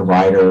choice as a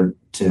provider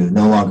to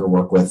no longer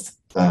work with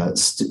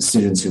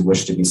students who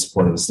wish to be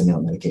supported with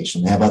stimulant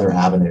medication. They have other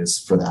avenues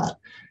for that.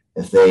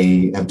 If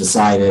they have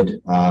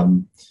decided,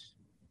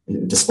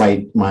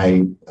 despite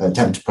my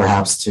attempt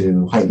perhaps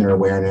to heighten their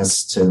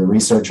awareness to the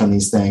research on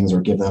these things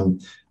or give them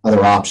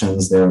other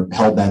options, they're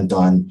hell-bent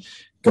on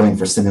going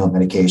for stimulant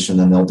medication,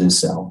 then they'll do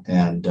so.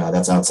 And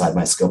that's outside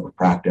my scope of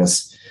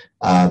practice.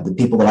 The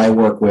people that I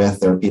work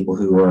with are people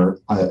who are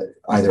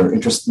either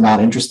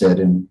not interested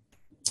in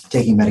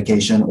taking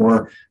medication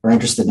or are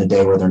interested in a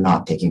day where they're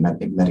not taking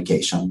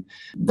medication.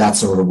 That's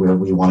sort of where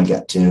we want to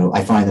get to.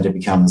 I find that it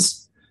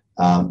becomes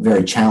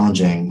very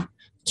challenging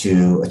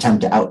to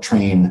attempt to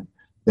out-train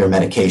their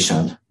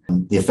medication.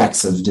 The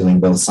effects of doing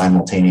both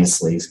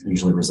simultaneously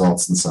usually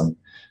results in some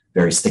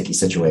very sticky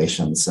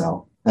situations.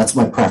 So that's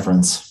my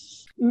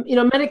preference.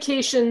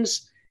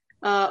 Medications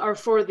are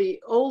for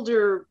the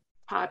older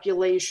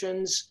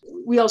populations.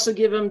 We also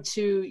give them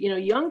to,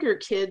 younger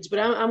kids, but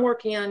I'm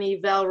working on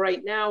eval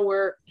right now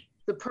where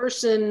the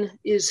person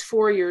is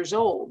 4 years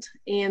old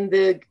and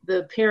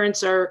the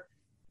parents are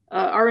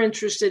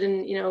interested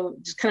in,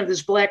 just kind of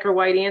this black or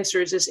white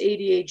answer. Is this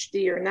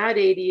ADHD or not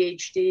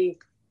ADHD?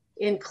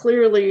 And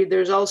clearly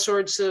there's all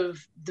sorts of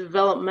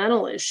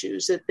developmental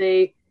issues that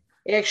they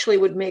actually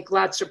would make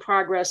lots of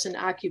progress in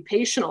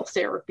occupational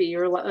therapy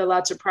or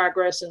lots of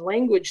progress in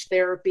language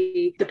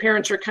therapy. The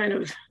parents are kind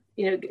of,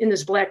 in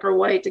this black or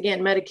white,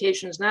 again,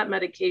 medications, not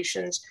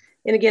medications.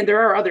 And again,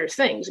 there are other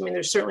things. I mean,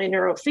 there's certainly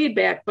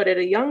neurofeedback, but at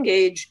a young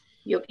age,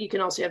 you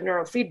can also have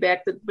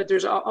neurofeedback, but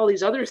there's all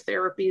these other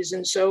therapies.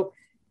 And so,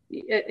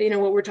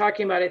 what we're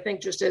talking about, I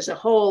think just as a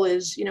whole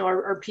is,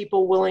 are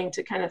people willing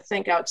to kind of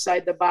think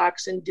outside the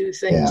box and do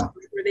things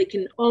where they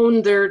can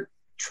own their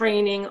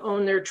training,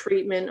 own their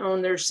treatment,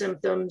 own their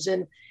symptoms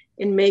and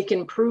make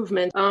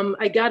improvement.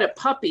 I got a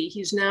puppy.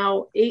 He's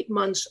now 8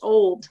 months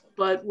old.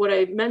 But what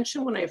I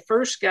mentioned when I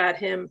first got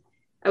him,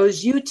 I've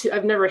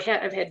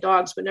had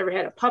dogs, but never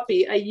had a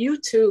puppy. I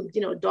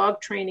YouTubed,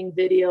 dog training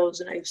videos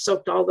and I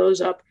soaked all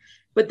those up.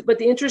 But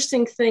the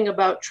interesting thing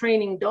about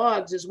training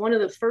dogs is one of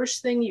the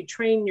first thing you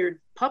train your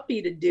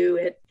puppy to do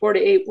at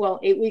 8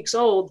 weeks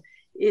old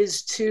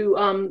is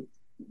to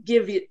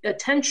give you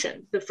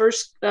attention. The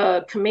first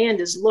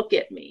command is look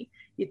at me.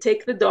 You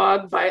take the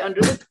dog by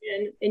under the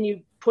chin and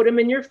you put him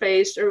in your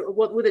face or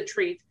with a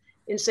treat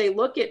and say,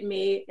 look at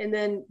me. And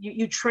then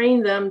you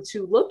train them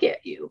to look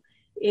at you.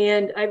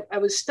 And I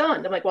was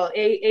stunned. I'm like, well,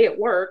 it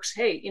works.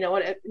 Hey, you know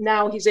what?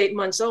 Now he's 8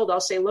 months old. I'll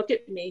say, look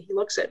at me. He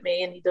looks at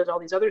me and he does all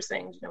these other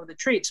things, the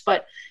treats.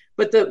 But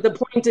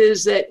the point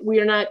is that we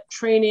are not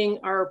training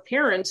our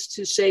parents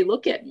to say,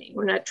 look at me.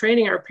 We're not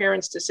training our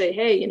parents to say,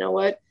 hey, you know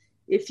what?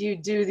 If you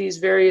do these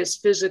various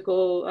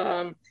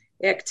physical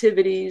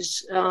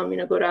activities,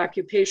 go to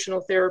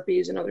occupational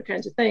therapies and other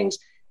kinds of things,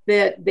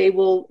 that they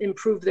will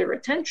improve their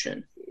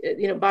attention.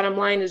 Bottom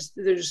line is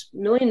there's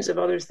millions of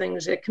other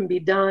things that can be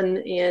done.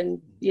 And,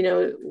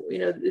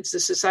 it's a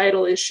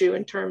societal issue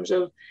in terms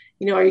of,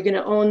 are you going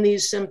to own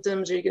these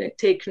symptoms? Are you going to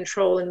take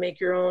control and make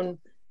your own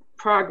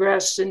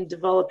progress and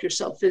develop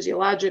yourself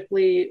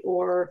physiologically?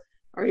 Or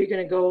are you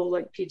going to go,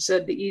 like Pete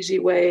said, the easy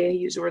way,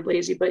 use the word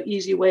lazy, but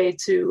easy way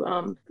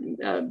to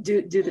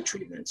do the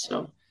treatment?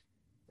 So.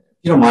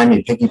 You don't mind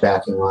me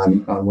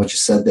piggybacking on what you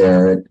said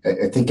there.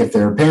 I think if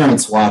there are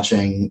parents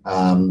watching,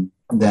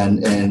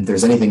 then, and if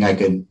there's anything I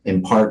could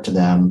impart to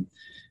them,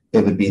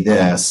 it would be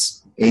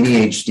this: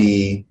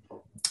 ADHD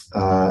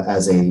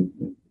as a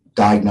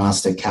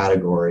diagnostic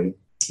category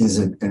is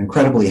an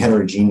incredibly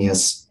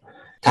heterogeneous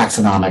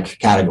taxonomic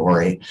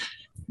category.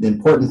 The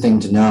important thing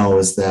to know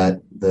is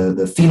that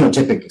the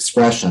phenotypic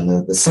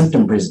expression, the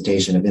symptom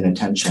presentation of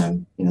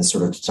inattention,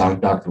 sort of to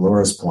Dr.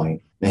 Laura's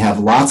point, may have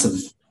lots of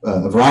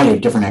a variety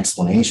of different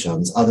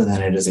explanations other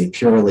than it is a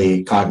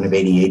purely cognitive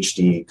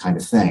ADHD kind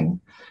of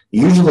thing.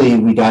 Usually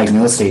we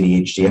diagnose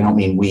ADHD, I don't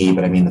mean we,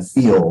 but I mean the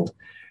field,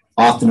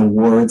 often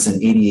awards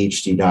an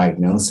ADHD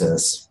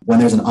diagnosis when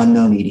there's an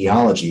unknown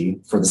etiology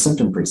for the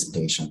symptom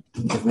presentation.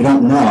 If we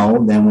don't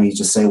know, then we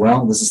just say,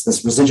 well,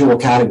 this residual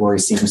category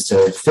seems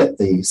to fit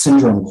the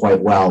syndrome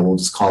quite well. We'll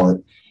just call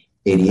it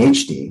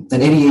ADHD.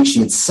 And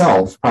ADHD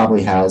itself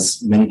probably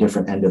has many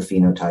different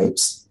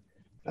endophenotypes.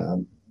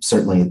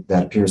 Certainly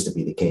that appears to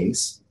be the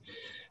case.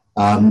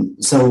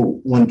 So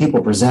when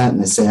people present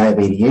and they say, I have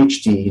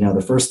ADHD,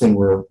 the first thing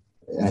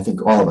I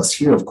think all of us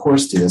here, of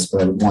course, do this,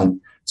 but I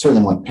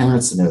certainly want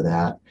parents to know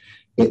that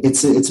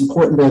it's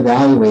important to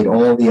evaluate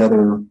all the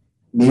other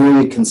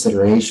myriad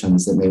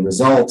considerations that may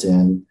result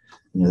in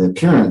the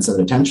appearance of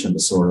an attention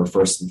disorder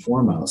first and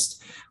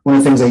foremost. One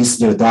of the things I used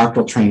to do with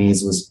doctoral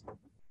trainees was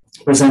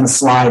present a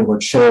slide where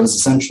it shows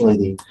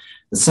essentially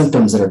the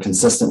symptoms that are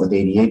consistent with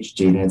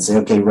ADHD, and I'd say,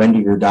 okay, render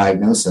your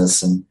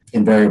diagnosis, and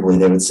invariably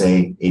they would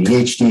say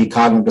ADHD,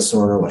 cognitive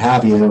disorder, what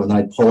have you, and then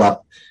I'd pull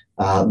up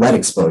lead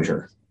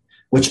exposure,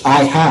 which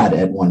I had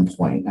at one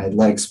point. I had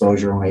lead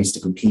exposure when I used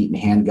to compete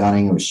in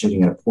handgunning. I was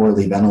shooting at a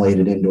poorly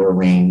ventilated indoor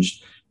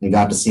range, and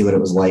got to see what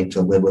it was like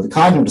to live with a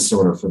cognitive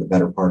disorder for the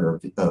better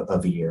part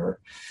of a year.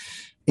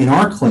 In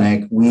our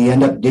clinic, we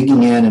end up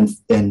digging in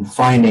and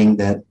finding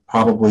that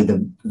probably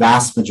the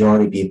vast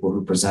majority of people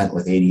who present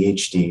with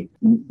ADHD,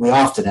 we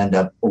often end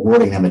up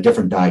awarding them a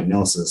different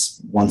diagnosis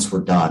once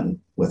we're done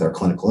with our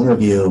clinical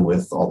interview,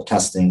 with all the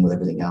testing, with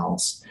everything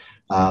else.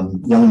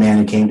 Young man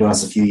who came to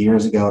us a few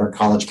years ago at our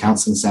college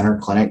counseling center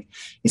clinic,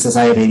 he says,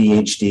 I have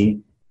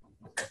ADHD.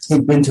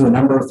 He'd been to a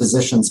number of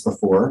physicians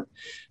before.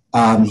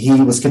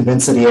 He was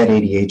convinced that he had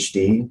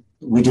ADHD.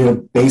 We did a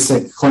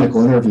basic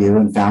clinical interview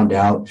and found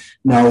out,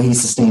 no, he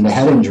sustained a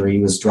head injury.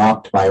 He was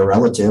dropped by a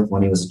relative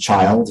when he was a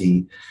child.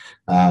 He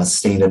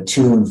sustained a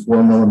 2 and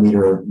 4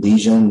 millimeter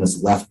lesion in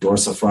his left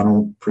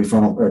dorsolateral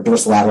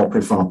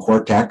prefrontal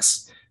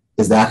cortex.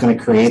 Is that going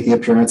to create the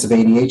appearance of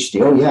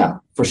ADHD? Oh yeah,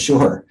 for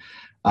sure.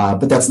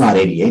 But that's not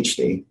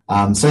ADHD.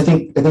 So I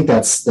think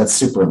that's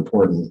super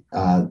important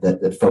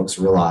that folks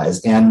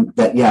realize, and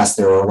that yes,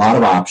 there are a lot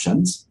of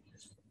options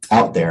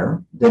out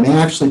there that may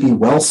actually be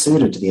well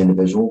suited to the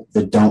individual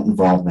that don't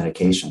involve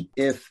medication.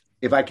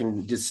 If I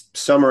can just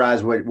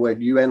summarize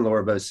what you and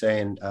Laura both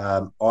saying,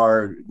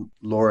 our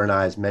Laura and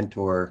I's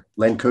mentor,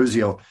 Len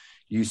Koziel,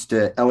 used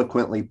to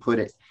eloquently put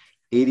it,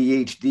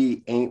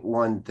 ADHD ain't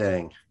one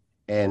thing.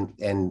 And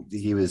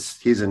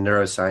he's a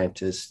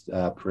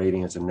neuroscientist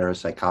parading as a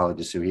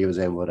neuropsychologist. So he was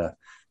able to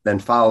then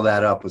follow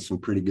that up with some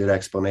pretty good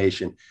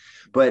explanation.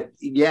 But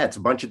yeah, it's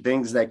a bunch of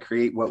things that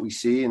create what we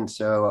see. And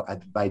so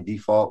by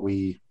default,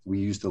 we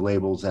use the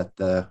labels at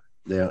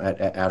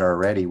our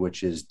ready,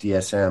 which is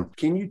DSM.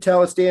 Can you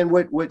tell us, Dan,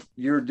 what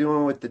you're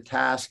doing with the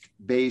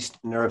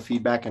task-based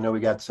neurofeedback? I know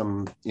we got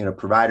some,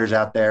 providers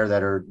out there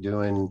that are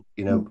doing,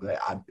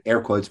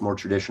 air quotes, more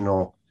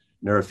traditional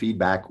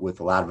neurofeedback with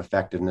a lot of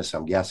effectiveness,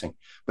 I'm guessing.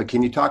 But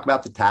can you talk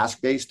about the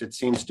task-based? It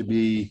seems to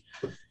be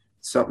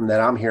something that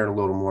I'm hearing a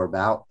little more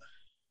about.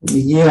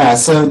 Yeah,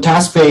 so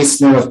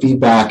task-based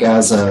neurofeedback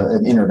as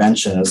an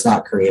intervention is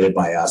not created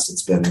by us.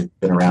 It's been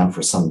around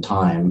for some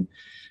time.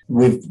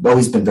 We've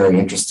always been very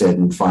interested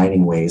in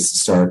finding ways to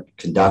start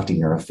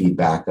conducting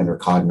neurofeedback under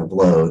cognitive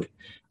load.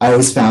 I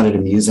always found it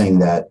amusing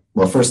that,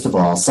 well, first of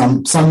all,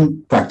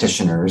 some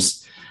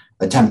practitioners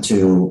attempt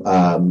to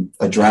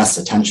address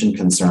attention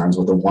concerns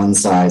with a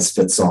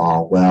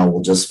one-size-fits-all, well,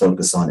 we'll just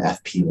focus on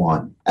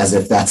FP1, as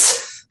if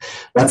that's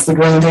the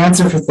grand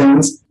answer for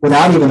things,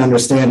 without even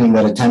understanding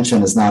that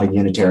attention is not a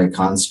unitary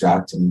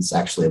construct, and it's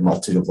actually a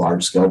multitude of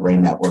large-scale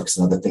brain networks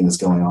and other things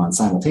going on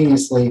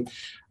simultaneously,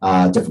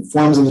 different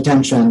forms of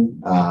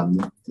attention.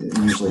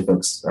 Usually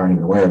folks aren't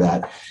even aware of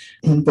that.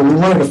 But we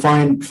wanted to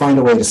find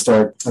a way to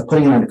start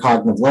putting it under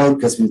cognitive load,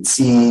 because we'd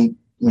see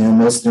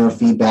most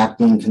neurofeedback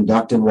being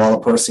conducted while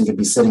a person could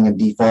be sitting in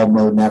default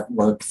mode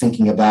network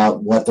thinking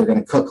about what they're going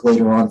to cook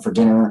later on for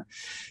dinner.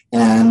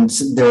 And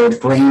their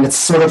brain, it's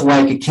sort of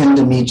like akin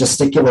to me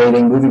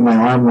gesticulating, moving my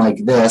arm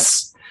like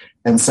this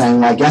and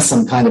saying, I guess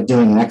I'm kind of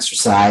doing an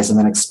exercise, and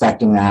then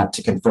expecting that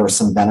to confer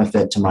some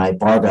benefit to my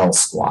barbell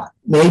squat.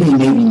 Maybe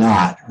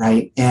not,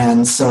 right?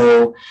 And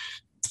so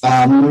we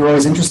were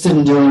always interested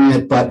in doing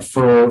it, but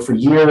for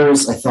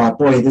years I thought,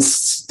 boy,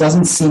 this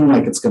doesn't seem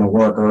like it's going to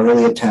work. Our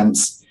early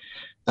attempts,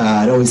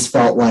 it always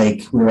felt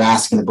like we were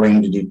asking the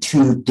brain to do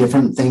two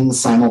different things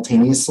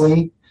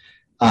simultaneously.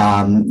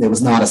 It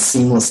was not a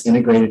seamless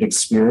integrated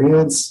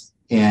experience.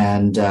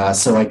 And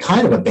so I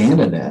kind of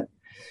abandoned it.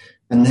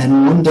 And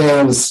then one day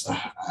I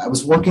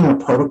was working a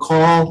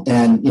protocol,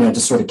 and, it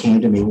just sort of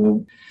came to me,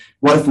 well,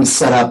 what if we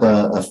set up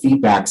a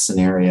feedback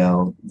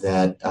scenario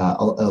that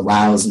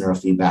allows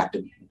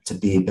neurofeedback to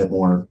be a bit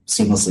more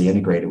seamlessly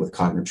integrated with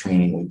cognitive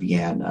training? We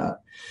began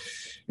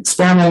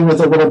experimenting with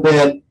it a little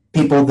bit.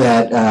 People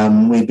that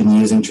we've been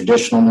using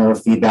traditional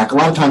neurofeedback, a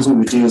lot of times what we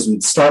would do is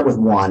we'd start with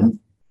one,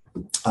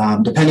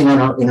 depending on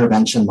our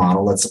intervention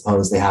model. Let's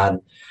suppose they had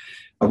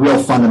a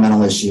real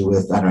fundamental issue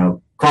with,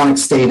 chronic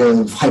state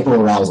of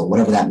hyperarousal,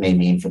 whatever that may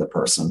mean for the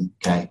person,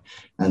 okay?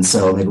 And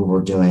so maybe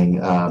we're doing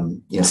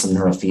some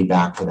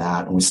neurofeedback for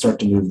that, and we start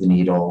to move the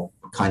needle,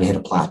 kind of hit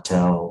a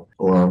plateau,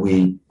 or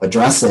we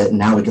address it, and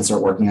now we can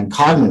start working on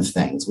cognitive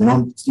things. We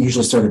don't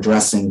usually start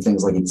addressing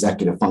things like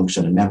executive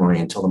function and memory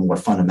until the more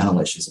fundamental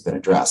issues have been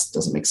addressed. It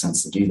doesn't make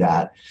sense to do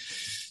that.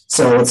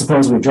 So let's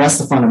suppose we address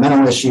the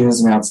fundamental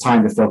issues, and now it's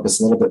time to focus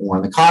a little bit more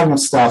on the cognitive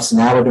stuff. So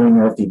now we're doing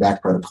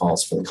neurofeedback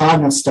protocols for the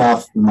cognitive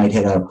stuff. We might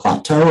hit a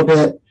plateau a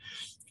bit.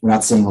 We're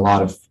not seeing a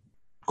lot of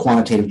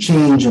quantitative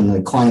change, and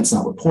the client's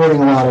not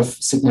reporting a lot of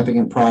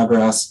significant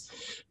progress.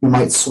 We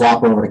might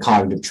swap over to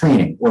cognitive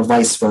training, or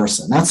vice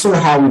versa. And that's sort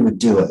of how we would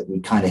do it.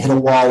 We'd kind of hit a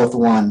wall with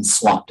one,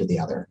 swap to the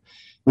other.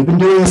 We've been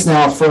doing this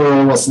now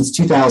since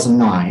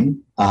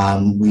 2009.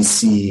 We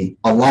see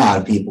a lot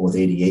of people with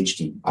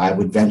ADHD. I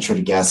would venture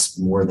to guess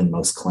more than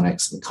most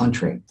clinics in the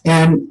country.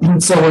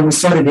 And so when we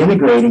started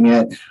integrating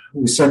it,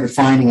 we started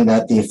finding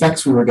that the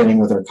effects we were getting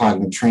with our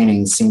cognitive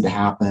training seemed to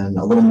happen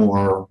a little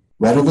more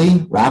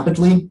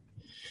rapidly.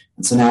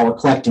 And so now we're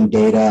collecting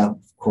data.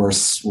 Of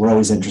course, we're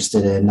always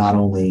interested in not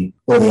only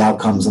the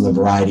outcomes and the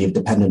variety of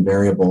dependent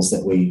variables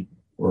that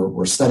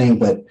we're studying,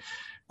 but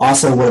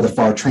also what are the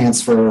FAR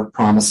transfer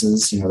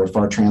promises, the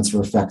FAR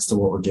transfer effects to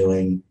what we're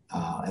doing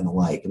and the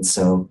like. And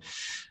so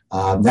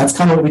that's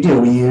kind of what we do.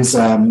 We use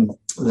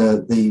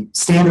the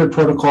standard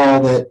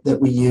protocol that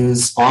we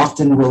use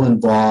often will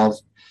involve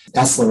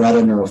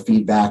S-Loretta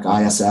neurofeedback,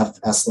 ISF,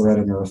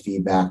 S-Loretta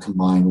neurofeedback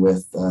combined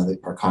with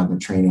our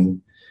cognitive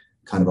training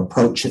kind of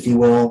approach, if you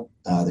will.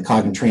 The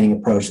cognitive training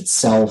approach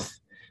itself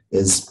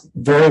is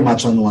very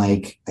much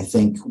unlike, I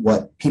think,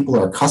 what people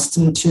are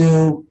accustomed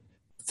to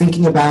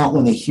thinking about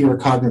when they hear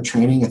cognitive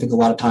training. I think a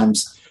lot of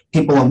times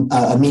people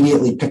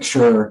immediately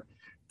picture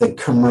the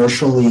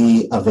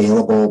commercially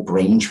available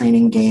brain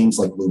training games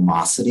like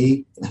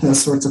Lumosity,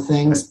 those sorts of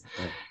things.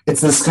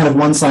 It's this kind of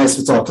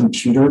one-size-fits-all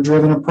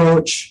computer-driven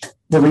approach.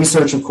 The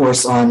research, of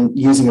course, on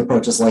using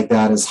approaches like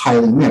that is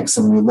highly mixed.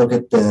 And when you look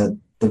at the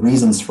the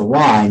reasons for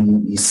why,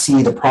 and you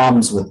see the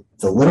problems with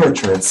the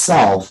literature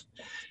itself,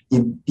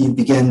 you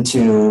begin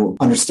to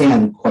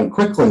understand quite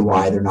quickly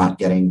why they're not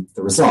getting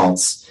the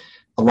results.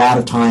 A lot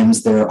of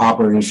times their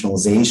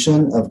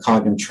operationalization of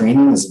cognitive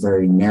training is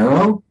very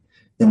narrow.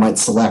 They might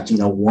select,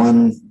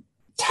 one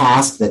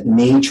task that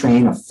may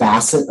train a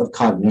facet of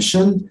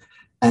cognition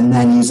and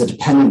then use a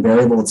dependent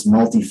variable that's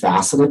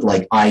multifaceted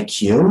like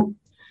IQ.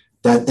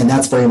 And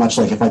that's very much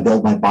like, if I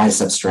build my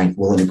bicep strength,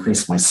 will it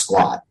increase my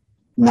squat?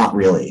 Not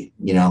really.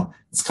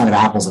 It's kind of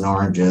apples and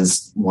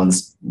oranges.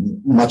 One's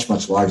much,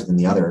 much larger than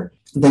the other.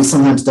 They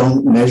sometimes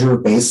don't measure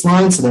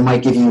baseline, so they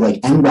might give you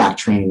like NBAC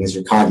training as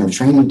your cognitive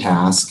training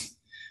task.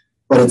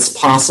 But it's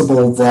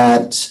possible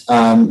that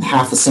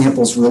half the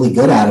sample's really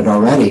good at it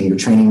already. You're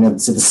training them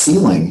to the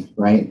ceiling,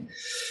 right?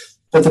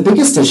 But the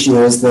biggest issue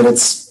is that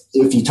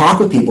if you talk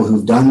with people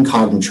who've done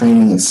cognitive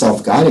training and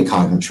self-guided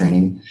cognitive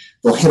training,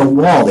 they'll hit a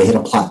wall, they hit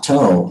a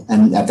plateau.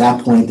 And at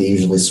that point, they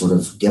usually sort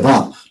of give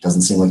up. It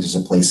doesn't seem like there's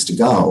a place to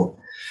go.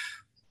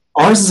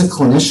 Ours is a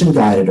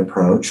clinician-guided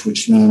approach,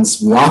 which means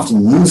we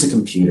often use a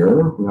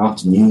computer. We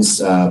often use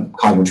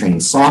cognitive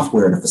training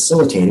software to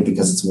facilitate it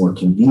because it's more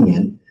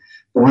convenient.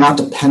 But we're not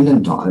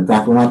dependent on it. In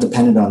fact, we're not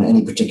dependent on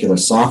any particular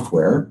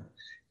software.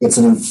 It's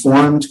an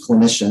informed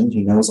clinician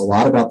who knows a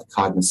lot about the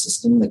cognitive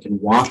system that can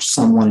watch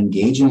someone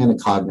engaging in a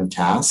cognitive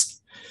task,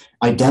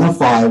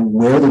 identify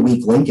where the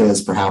weak link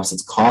is, perhaps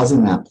it's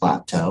causing that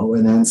plateau,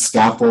 and then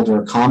scaffold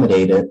or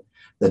accommodate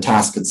the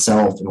task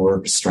itself in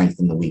order to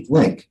strengthen the weak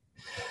link.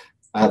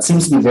 It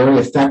seems to be very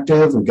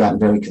effective. We've gotten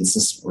very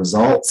consistent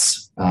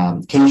results.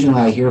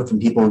 Occasionally I hear from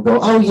people who go,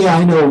 oh yeah,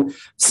 I know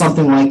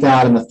something like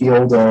that in the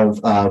field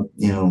of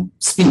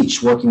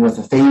speech, working with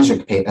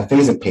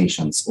aphasic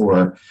patients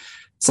or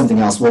something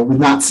else. Well, we've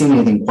not seen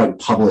anything quite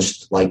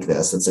published like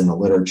this. It's in the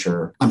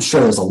literature. I'm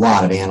sure there's a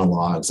lot of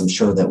analogs. I'm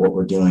sure that what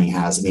we're doing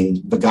has,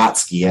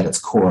 Vygotsky at its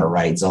core,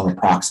 right? Zone of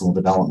proximal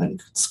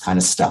development kind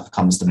of stuff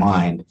comes to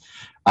mind.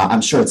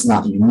 I'm sure it's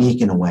not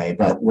unique in a way,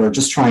 but we're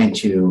just trying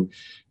to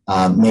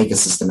make a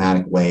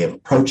systematic way of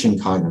approaching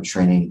cognitive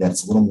training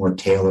that's a little more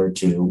tailored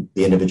to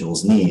the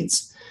individual's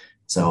needs.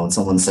 So when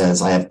someone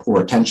says, I have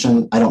poor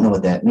attention, I don't know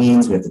what that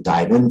means. We have to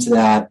dive into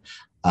that.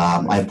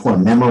 I have poor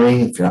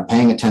memory. If you're not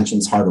paying attention,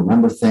 it's hard to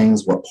remember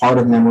things. What part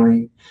of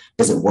memory?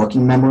 Is it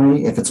working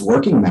memory? If it's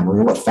working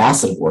memory, what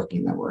facet of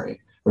working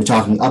memory? We're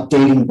talking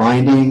updating,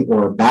 binding,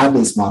 or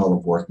Baddeley's model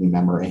of working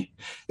memory.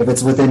 If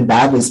it's within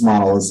Baddeley's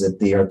model, is it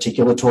the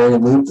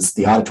articulatory loop? Is it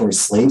the auditory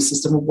slave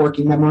system of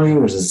working memory?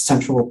 Or is it a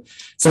central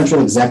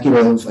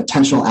executive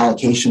attentional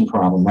allocation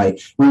problem,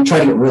 right? We try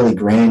to get really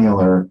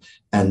granular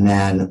and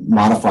then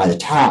modify the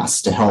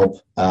tasks to help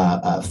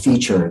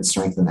feature and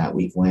strengthen that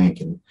weak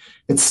link. And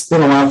it's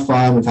been a lot of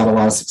fun. We've had a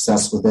lot of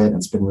success with it. And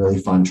it's been really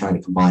fun trying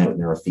to combine it with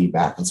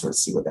neurofeedback and sort of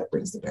see what that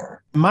brings to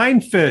bear.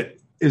 MindFit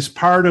is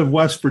part of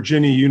West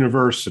Virginia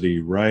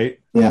University, right?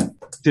 Yeah.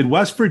 Did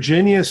West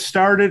Virginia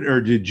start it or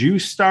did you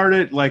start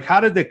it? Like, how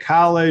did the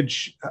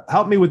college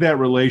help me with that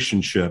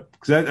relationship?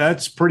 Because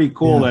that's pretty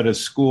cool that a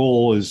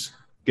school is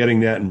getting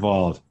that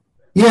involved.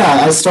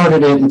 Yeah, I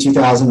started it in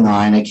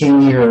 2009. I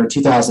came here in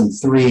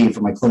 2003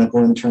 for my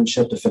clinical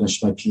internship to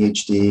finish my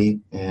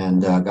PhD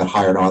and got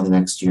hired on the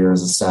next year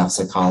as a staff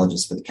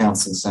psychologist for the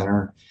counseling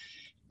center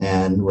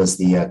and was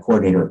the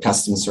coordinator of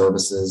testing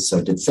services. So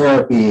I did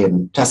therapy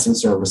and testing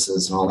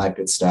services and all that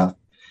good stuff.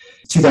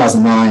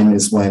 2009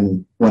 is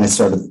when I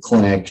started the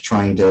clinic,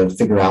 trying to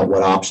figure out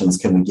what options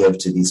can we give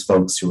to these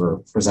folks who are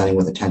presenting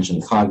with attention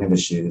and cognitive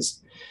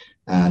issues.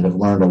 And I've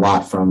learned a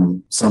lot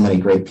from so many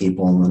great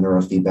people in the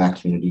neurofeedback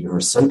community who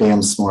are so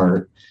damn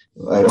smart.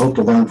 I hope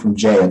to learn from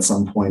Jay at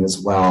some point as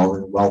well,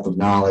 a wealth of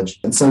knowledge.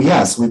 And so,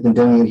 yes, we've been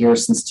doing it here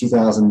since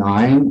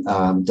 2009.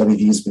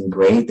 WVU's been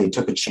great. They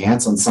took a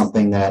chance on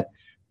something that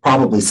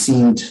probably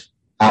seemed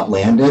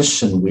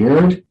outlandish and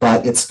weird,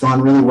 but it's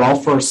gone really well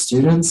for our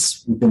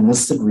students. We've been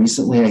listed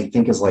recently, I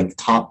think, as like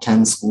top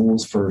 10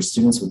 schools for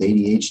students with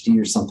ADHD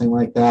or something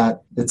like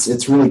that.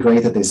 It's really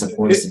great that they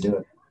support us to do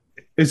it.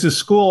 Is the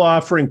school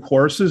offering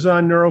courses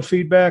on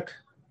neurofeedback?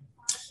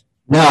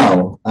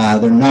 No,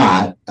 they're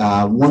not.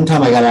 One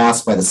time I got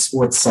asked by the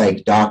sports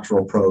psych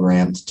doctoral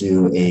program to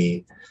do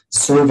a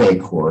survey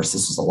course.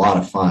 This was a lot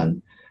of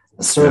fun.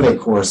 A survey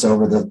course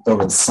over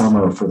the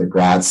summer for the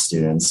grad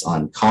students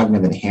on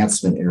cognitive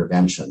enhancement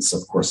interventions. So,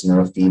 of course,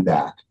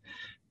 neurofeedback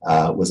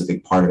was a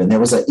big part of it. And there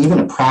was even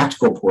a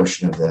practical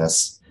portion of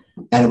this.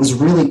 And it was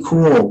really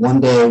cool. One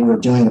day we were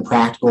doing the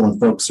practical and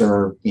folks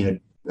are,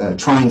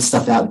 trying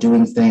stuff out,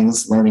 doing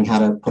things, learning how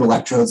to put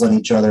electrodes on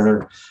each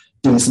other,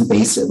 doing some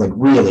basic, like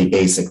really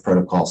basic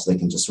protocols so they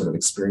can just sort of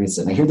experience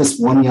it. And I hear this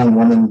one young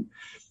woman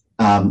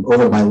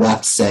over to my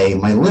left say,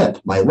 my lip.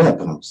 And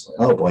I was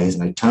like, oh boy.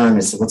 And I turned, I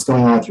said, what's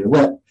going on with your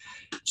lip?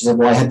 She said,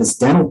 well, I had this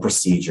dental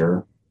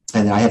procedure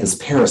and I had this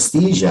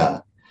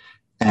paresthesia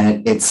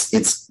and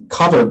it's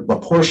covered a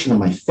portion of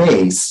my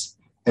face.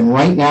 And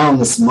right now in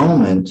this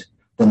moment,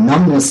 the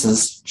numbness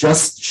has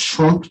just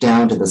shrunk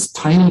down to this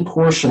tiny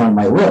portion on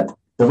my lip.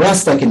 The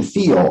rest I can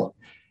feel.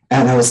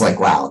 And I was like,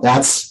 wow,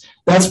 that's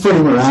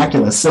pretty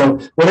miraculous. So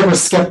whatever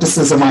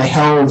skepticism I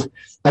held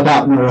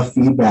about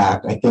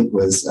neurofeedback, I think,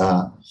 was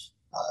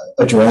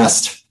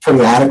addressed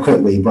pretty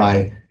adequately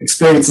by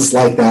experiences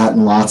like that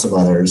and lots of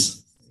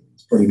others.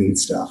 It's pretty neat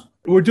stuff.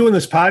 We're doing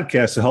this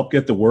podcast to help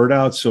get the word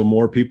out so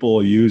more people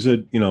will use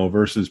it,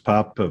 versus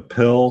pop a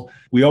pill.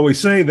 We always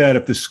say that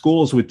if the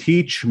schools would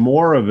teach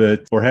more of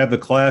it or have the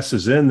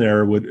classes in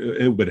there,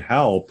 it would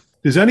help.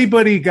 Does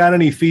anybody got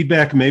any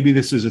feedback? Maybe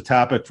this is a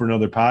topic for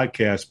another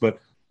podcast, but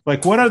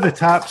what are the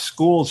top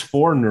schools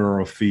for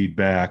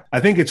neurofeedback?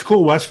 I think it's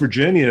cool West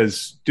Virginia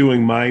is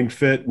doing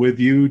MindFit with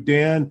you,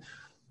 Dan,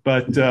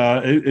 but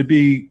it'd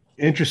be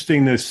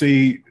interesting to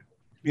see,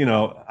 I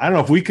don't know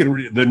if we could,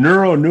 the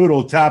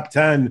NeuroNoodle top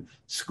 10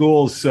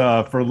 schools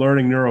for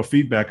learning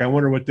neurofeedback. I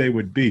wonder what they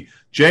would be.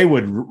 Jay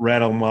would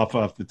rattle them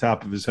off the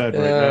top of his head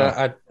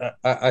right now.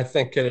 I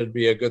think it'd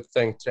be a good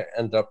thing to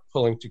end up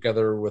pulling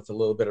together with a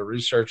little bit of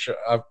research.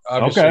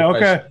 Obviously,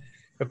 okay.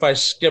 If I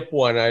skip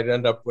one, I'd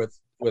end up with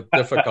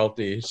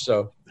difficulty.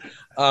 So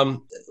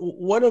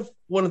one of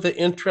the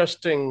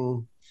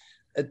interesting,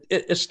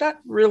 it's not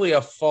really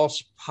a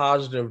false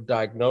positive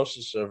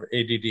diagnosis of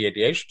ADD,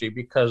 ADHD,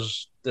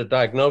 because the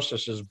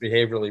diagnosis is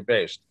behaviorally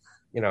based.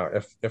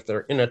 If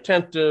they're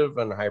inattentive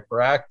and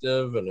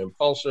hyperactive and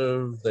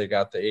impulsive, they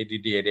got the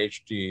ADD,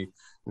 ADHD,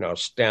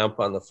 stamp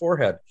on the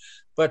forehead.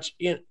 But,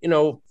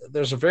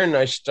 there's a very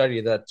nice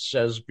study that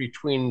says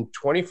between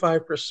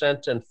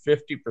 25% and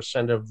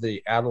 50% of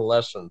the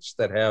adolescents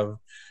that have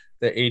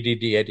the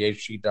ADD,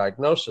 ADHD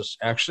diagnosis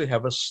actually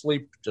have a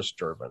sleep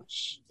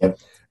disturbance. Yep.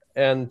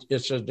 And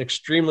it's an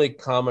extremely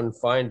common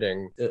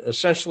finding.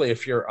 Essentially,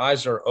 if your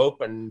eyes are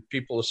open,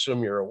 people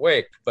assume you're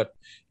awake, but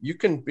you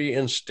can be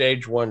in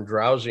stage 1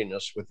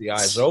 drowsiness with the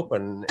eyes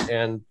open.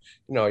 And,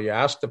 you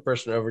ask the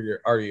person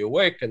over, are you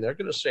awake? And they're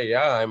going to say,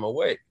 yeah, I'm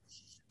awake.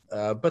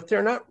 But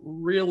they're not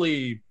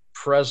really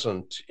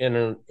present in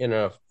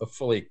a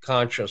fully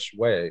conscious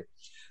way.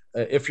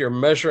 If you're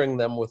measuring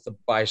them with the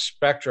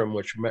bispectrum,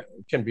 which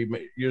can be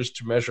used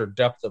to measure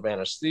depth of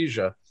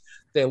anesthesia,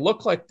 they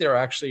look like they're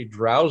actually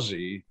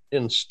drowsy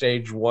in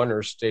stage 1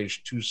 or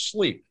stage 2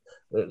 sleep.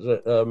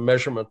 A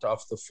measurement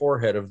off the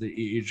forehead of the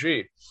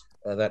EEG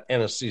that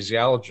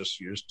anesthesiologists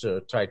use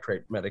to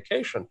titrate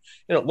medication.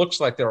 It looks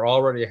like they're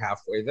already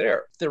halfway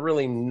there. They're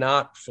really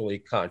not fully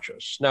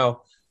conscious.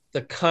 Now,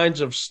 the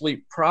kinds of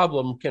sleep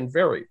problem can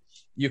vary.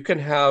 You can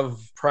have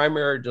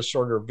primary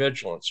disorder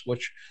vigilance,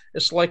 which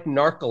is like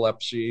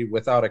narcolepsy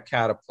without a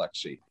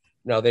cataplexy.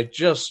 Now, they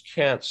just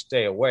can't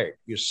stay awake.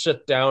 You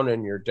sit down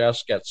in your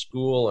desk at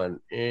school and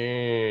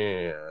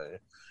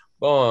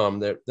boom,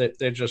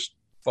 they just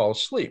fall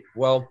asleep.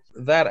 Well,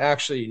 that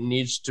actually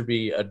needs to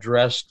be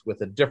addressed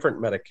with a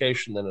different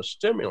medication than a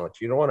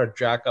stimulant. You don't want to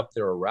jack up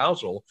their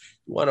arousal.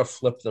 You want to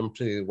flip them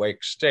to the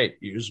awake state.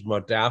 Use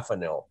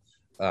modafinil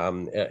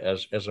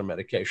as a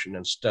medication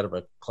instead of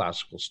a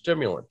classical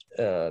stimulant.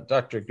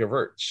 Dr.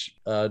 Gevirtz's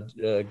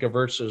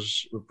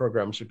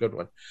program is a good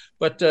one.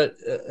 But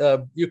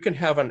you can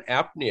have an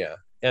apnea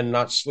and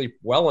not sleep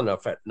well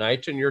enough at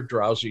night, and you're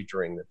drowsy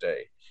during the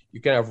day.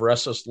 You can have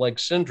restless leg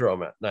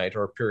syndrome at night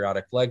or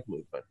periodic leg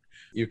movement.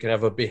 You can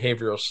have a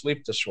behavioral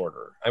sleep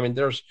disorder. I mean,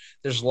 there's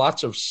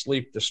lots of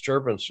sleep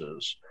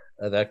disturbances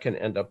that can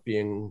end up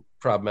being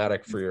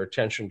problematic for your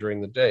attention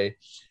during the day.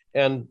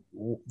 And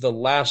the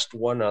last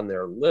one on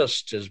their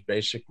list is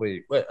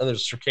basically, well,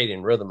 there's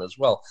circadian rhythm as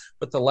well,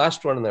 but the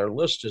last one on their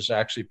list is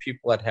actually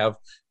people that have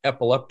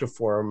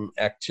epileptiform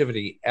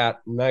activity at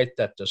night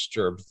that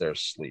disturbs their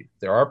sleep.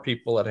 There are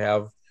people that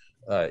have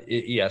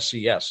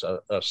ESES,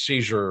 a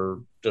seizure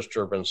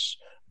disturbance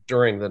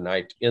during the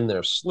night in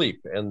their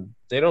sleep, and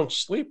they don't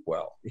sleep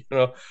well.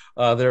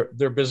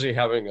 They're busy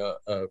having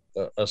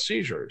a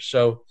seizure.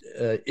 So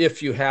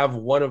if you have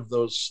one of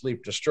those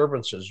sleep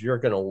disturbances, you're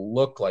going to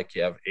look like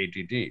you have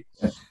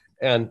ADD,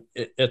 and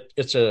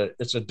it's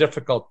a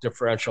difficult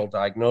differential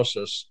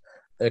diagnosis,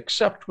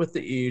 except with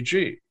the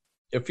EEG.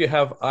 If you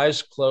have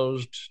eyes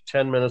closed,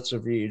 10 minutes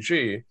of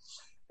EEG,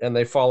 and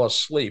they fall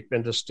asleep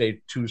into stage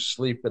 2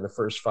 sleep in the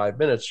first 5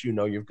 minutes,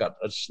 you've got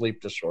a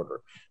sleep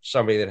disorder,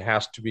 somebody that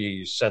has to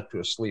be sent to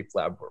a sleep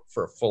lab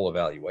for a full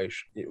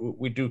evaluation.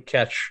 We do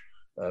catch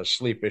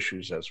sleep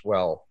issues as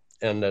well,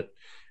 and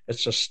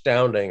it's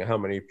astounding how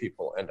many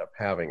people end up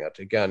having it.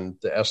 Again,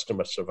 the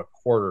estimates of a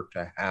quarter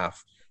to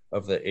half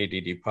of the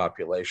ADD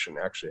population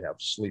actually have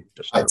sleep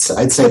disorders.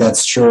 I'd say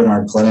that's true in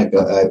our clinic.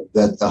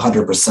 That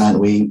 100%.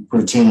 We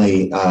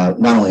routinely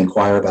not only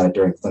inquire about it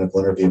during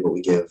clinical interview, but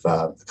we give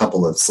a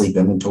couple of sleep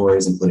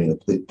inventories, including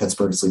the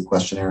Pittsburgh Sleep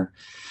Questionnaire.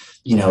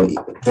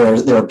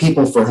 There are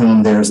people for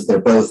whom they're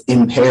both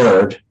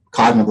impaired,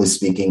 cognitively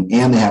speaking,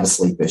 and they have a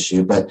sleep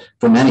issue. But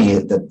for many,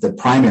 the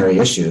primary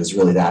issue is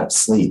really that of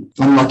sleep.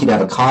 I'm lucky to have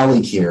a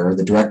colleague here,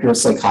 the director of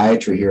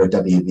psychiatry here at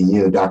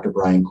WVU, Dr.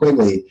 Brian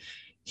Quigley.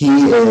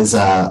 He is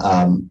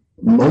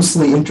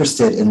mostly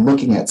interested in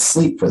looking at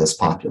sleep for this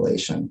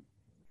population.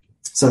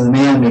 So the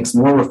man makes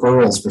more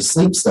referrals for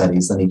sleep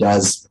studies than he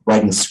does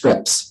writing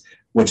scripts,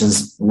 which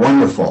is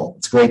wonderful.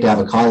 It's great to have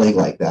a colleague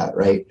like that,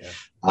 right?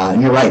 Yeah.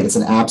 And you're right, it's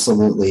an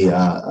absolutely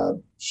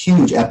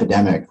huge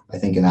epidemic, I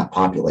think, in that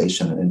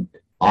population. And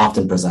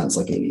often presents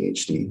like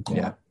ADHD.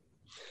 Yeah.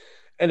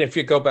 And if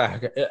you go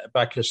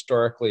back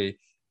historically,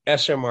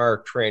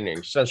 SMR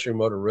training, sensory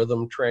motor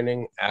rhythm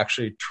training,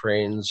 actually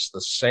trains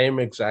the same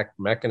exact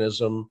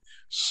mechanism,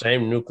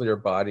 same nuclear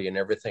body and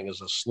everything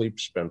as a sleep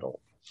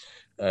spindle.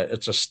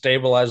 It's a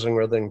stabilizing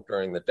rhythm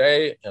during the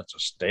day. It's a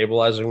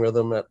stabilizing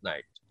rhythm at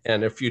night.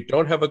 And if you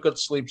don't have a good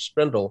sleep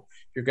spindle,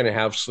 you're going to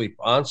have sleep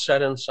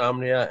onset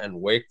insomnia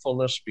and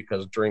wakefulness,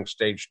 because during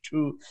stage 2,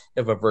 you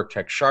have a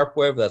vertex sharp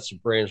wave. That's the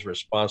brain's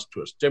response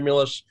to a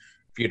stimulus.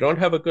 If you don't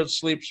have a good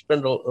sleep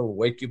spindle, it'll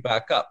wake you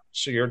back up.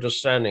 So you're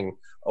descending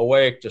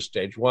awake to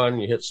stage 1,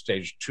 you hit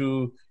stage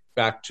 2,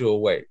 back to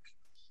awake.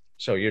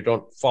 So you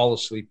don't fall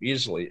asleep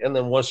easily. And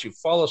then once you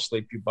fall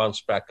asleep, you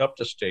bounce back up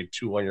to stage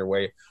 2 on your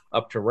way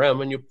up to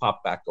REM, and you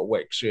pop back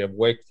awake. So you have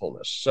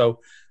wakefulness. So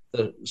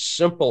the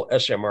simple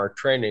SMR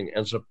training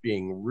ends up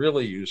being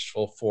really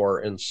useful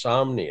for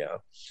insomnia,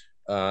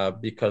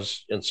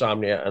 because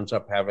insomnia ends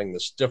up having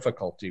this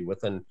difficulty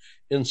with an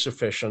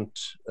insufficient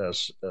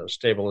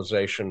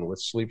stabilization with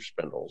sleep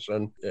spindles.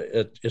 And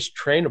it is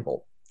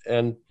trainable.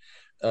 And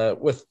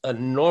with a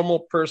normal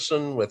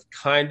person with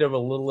kind of a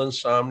little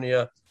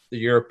insomnia, the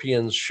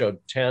Europeans showed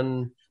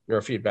 10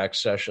 neurofeedback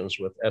sessions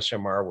with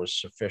SMR was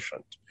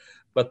sufficient.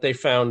 But they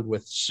found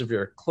with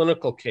severe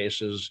clinical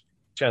cases,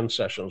 10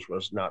 sessions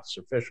was not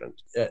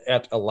sufficient.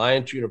 At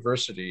Alliance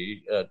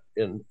University,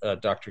 in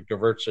Dr.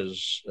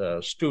 Gewurtz's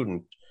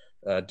student,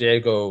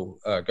 Diego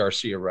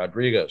Garcia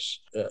Rodriguez,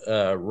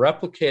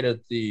 replicated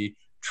the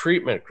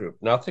treatment group,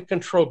 not the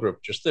control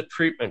group, just the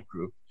treatment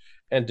group,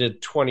 and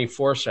did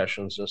 24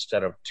 sessions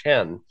instead of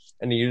 10.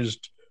 And he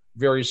used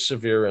very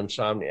severe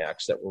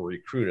insomniacs that were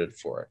recruited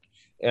for it.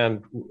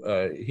 And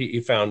he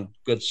found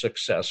good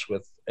success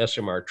with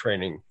SMR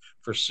training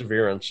for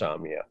severe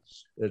insomnia.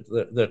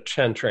 The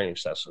 10 training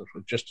sessions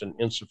with just an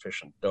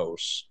insufficient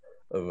dose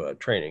of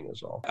training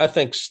is all. I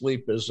think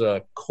sleep is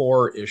a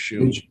core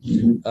issue.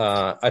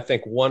 I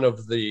think one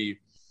of the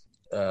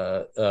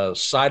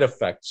side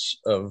effects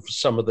of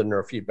some of the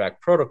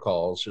neurofeedback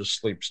protocols is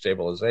sleep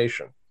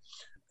stabilization.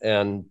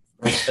 And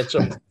it's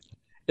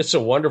a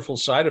wonderful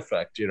side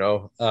effect,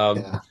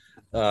 enhanced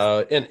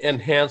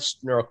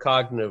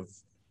neurocognitive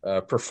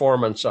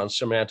performance on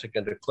semantic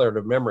and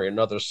declarative memory,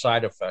 another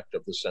side effect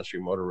of the sensory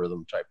motor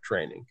rhythm type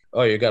training.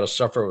 Oh, you got to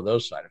suffer with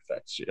those side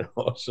effects,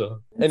 So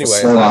anyway,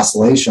 slow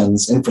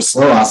oscillations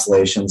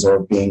are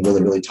being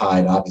really, really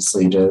tied,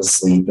 obviously, to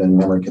sleep and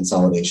memory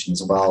consolidation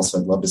as well. So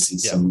I'd love to see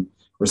some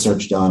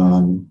research done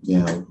on,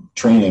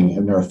 training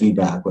and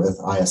neurofeedback with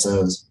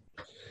ISOs.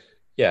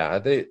 Yeah,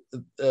 the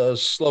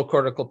slow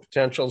cortical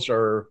potentials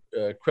are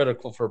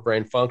critical for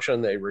brain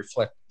function. They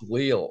reflect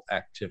glial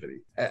activity.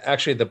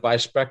 Actually, the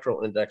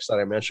bispectral index that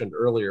I mentioned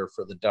earlier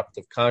for the depth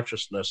of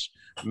consciousness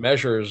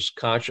measures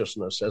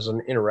consciousness as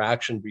an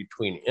interaction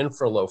between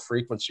infralow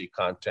frequency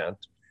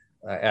content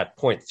at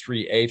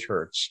 0.38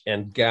 hertz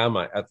and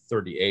gamma at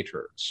 38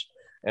 hertz.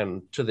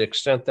 And to the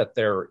extent that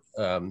they're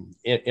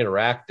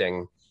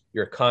interacting,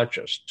 you're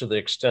conscious. To the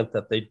extent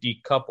that they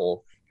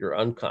decouple, you're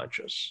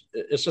unconscious.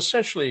 It's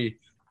essentially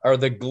are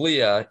the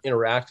glia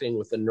interacting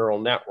with the neural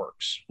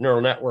networks.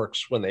 Neural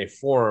networks, when they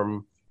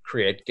form,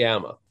 create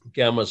gamma.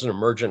 Gamma is an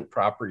emergent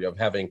property of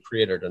having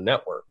created a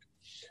network.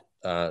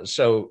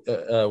 So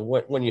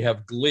when you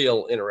have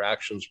glial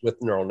interactions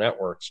with neural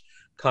networks,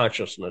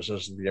 consciousness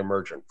is the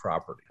emergent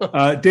property.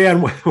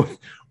 Dan,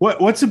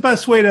 what's the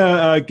best way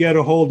to get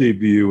a hold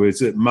of you?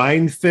 Is it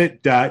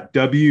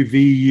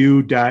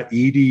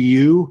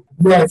mindfit.wvu.edu?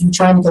 Yeah, if you're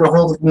trying to get a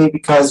hold of me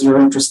because you're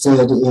interested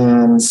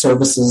in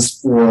services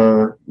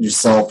for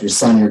yourself, your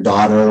son, your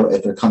daughter,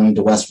 if they're coming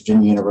to West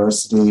Virginia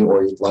University,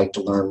 or you'd like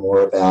to learn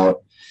more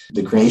about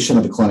the creation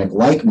of a clinic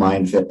like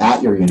MindFit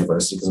at your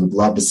university, because we'd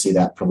love to see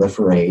that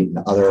proliferate and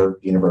other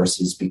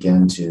universities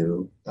begin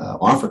to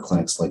offer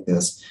clinics like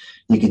this,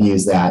 you can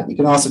use that. You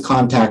can also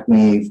contact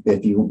me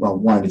if you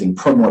want anything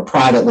more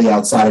privately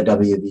outside of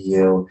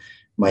WVU.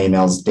 My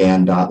email is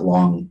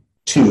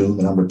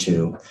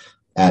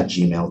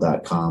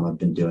dan.long2@gmail.com. I've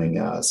been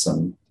doing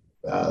some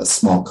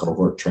small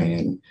cohort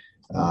training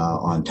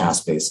on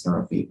task-based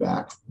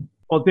neurofeedback.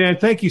 Well, Dan,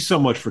 thank you so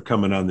much for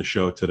coming on the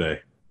show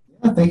today.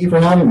 Yeah, thank you for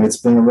having me. It's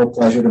been a real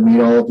pleasure to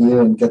meet all of you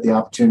and get the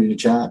opportunity to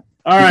chat.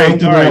 All right,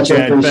 Dan,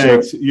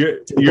 thanks.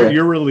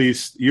 You're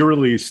released. You're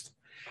released.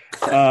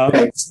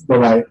 Thanks.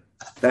 Bye-bye.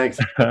 Thanks.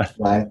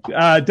 Bye.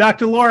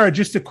 Dr. Laura,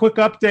 just a quick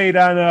update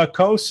on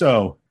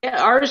COSO.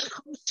 Yeah, ours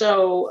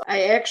COSO,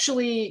 I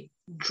actually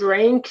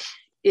drank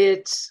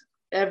it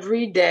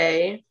every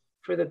day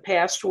for the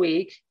past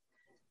week.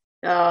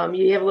 You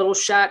have a little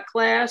shot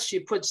glass,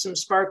 you put some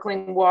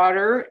sparkling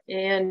water,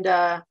 and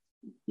I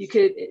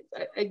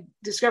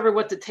discovered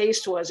what the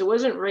taste was. It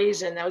wasn't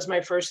raisin, that was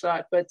my first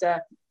thought, but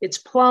it's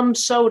plum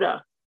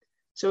soda.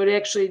 So it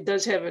actually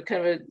does have a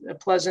kind of a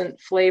pleasant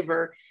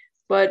flavor.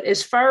 But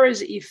as far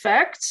as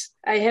effects,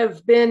 I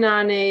have been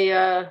on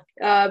a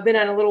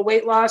little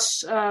weight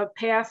loss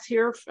path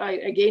here.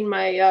 I gained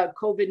my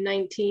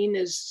COVID-19,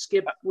 as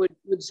Skip would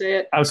say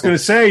it. I was going to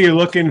say, you're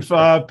looking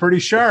pretty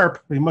sharp.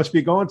 You must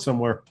be going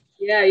somewhere.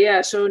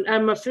 Yeah. So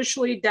I'm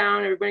officially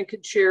down, everybody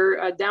could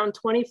share, down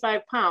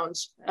 25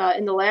 pounds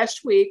in the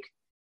last week,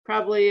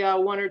 probably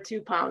 1 or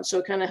 2 pounds.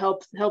 So kind of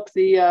help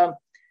the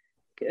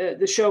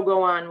show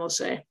go on, we'll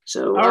say.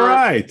 So all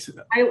right.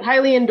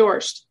 Highly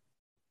endorsed.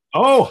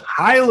 Oh,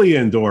 highly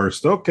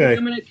endorsed. Okay.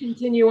 I'm going to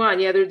continue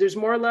on. Yeah, there's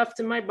more left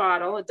in my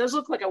bottle. It does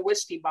look like a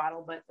whiskey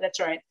bottle, but that's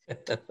all right.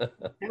 I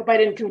hope I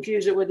didn't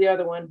confuse it with the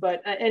other one.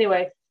 But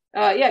anyway,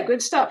 yeah,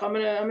 good stuff. I'm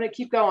gonna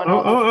keep going.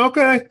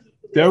 Okay.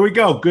 There we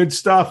go. Good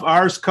stuff.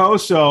 Ars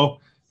Coso.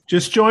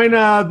 Just join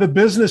the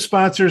business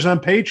sponsors on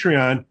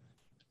Patreon.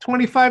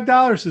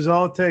 $25 is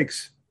all it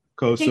takes.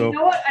 Coso. Hey, you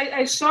know what?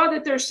 I saw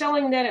that they're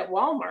selling that at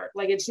Walmart.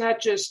 Like it's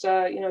not just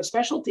a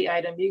specialty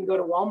item. You can go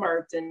to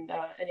Walmart and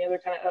any other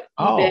kind of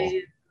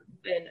eBay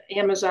and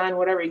Amazon,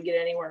 whatever, you can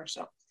get anywhere.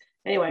 So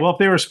anyway. Well, if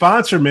they were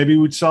sponsored, maybe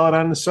we'd sell it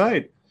on the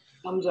site.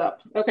 Thumbs up.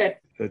 Okay.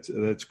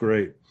 That's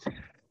great.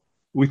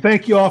 We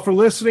thank you all for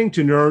listening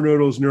to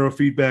NeuroNoodle's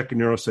Neurofeedback and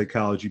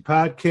Neuropsychology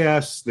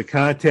podcasts. The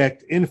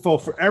contact info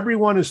for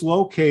everyone is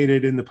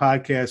located in the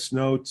podcast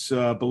notes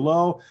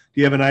below. If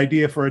you have an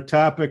idea for a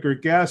topic or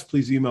guest,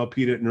 please email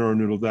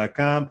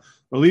pete@neuronoodle.com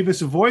or leave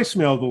us a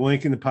voicemail, the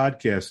link in the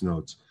podcast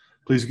notes.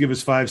 Please give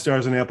us 5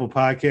 stars on Apple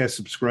Podcasts,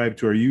 subscribe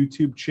to our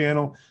YouTube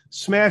channel,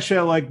 smash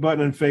that like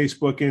button on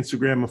Facebook,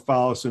 Instagram, and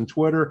follow us on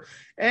Twitter.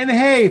 And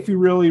hey, if you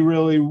really,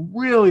 really,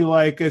 really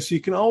like us, you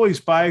can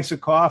always buy us a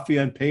coffee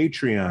on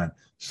Patreon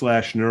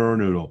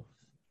 /NeuroNoodle.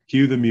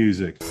 Cue the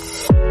music.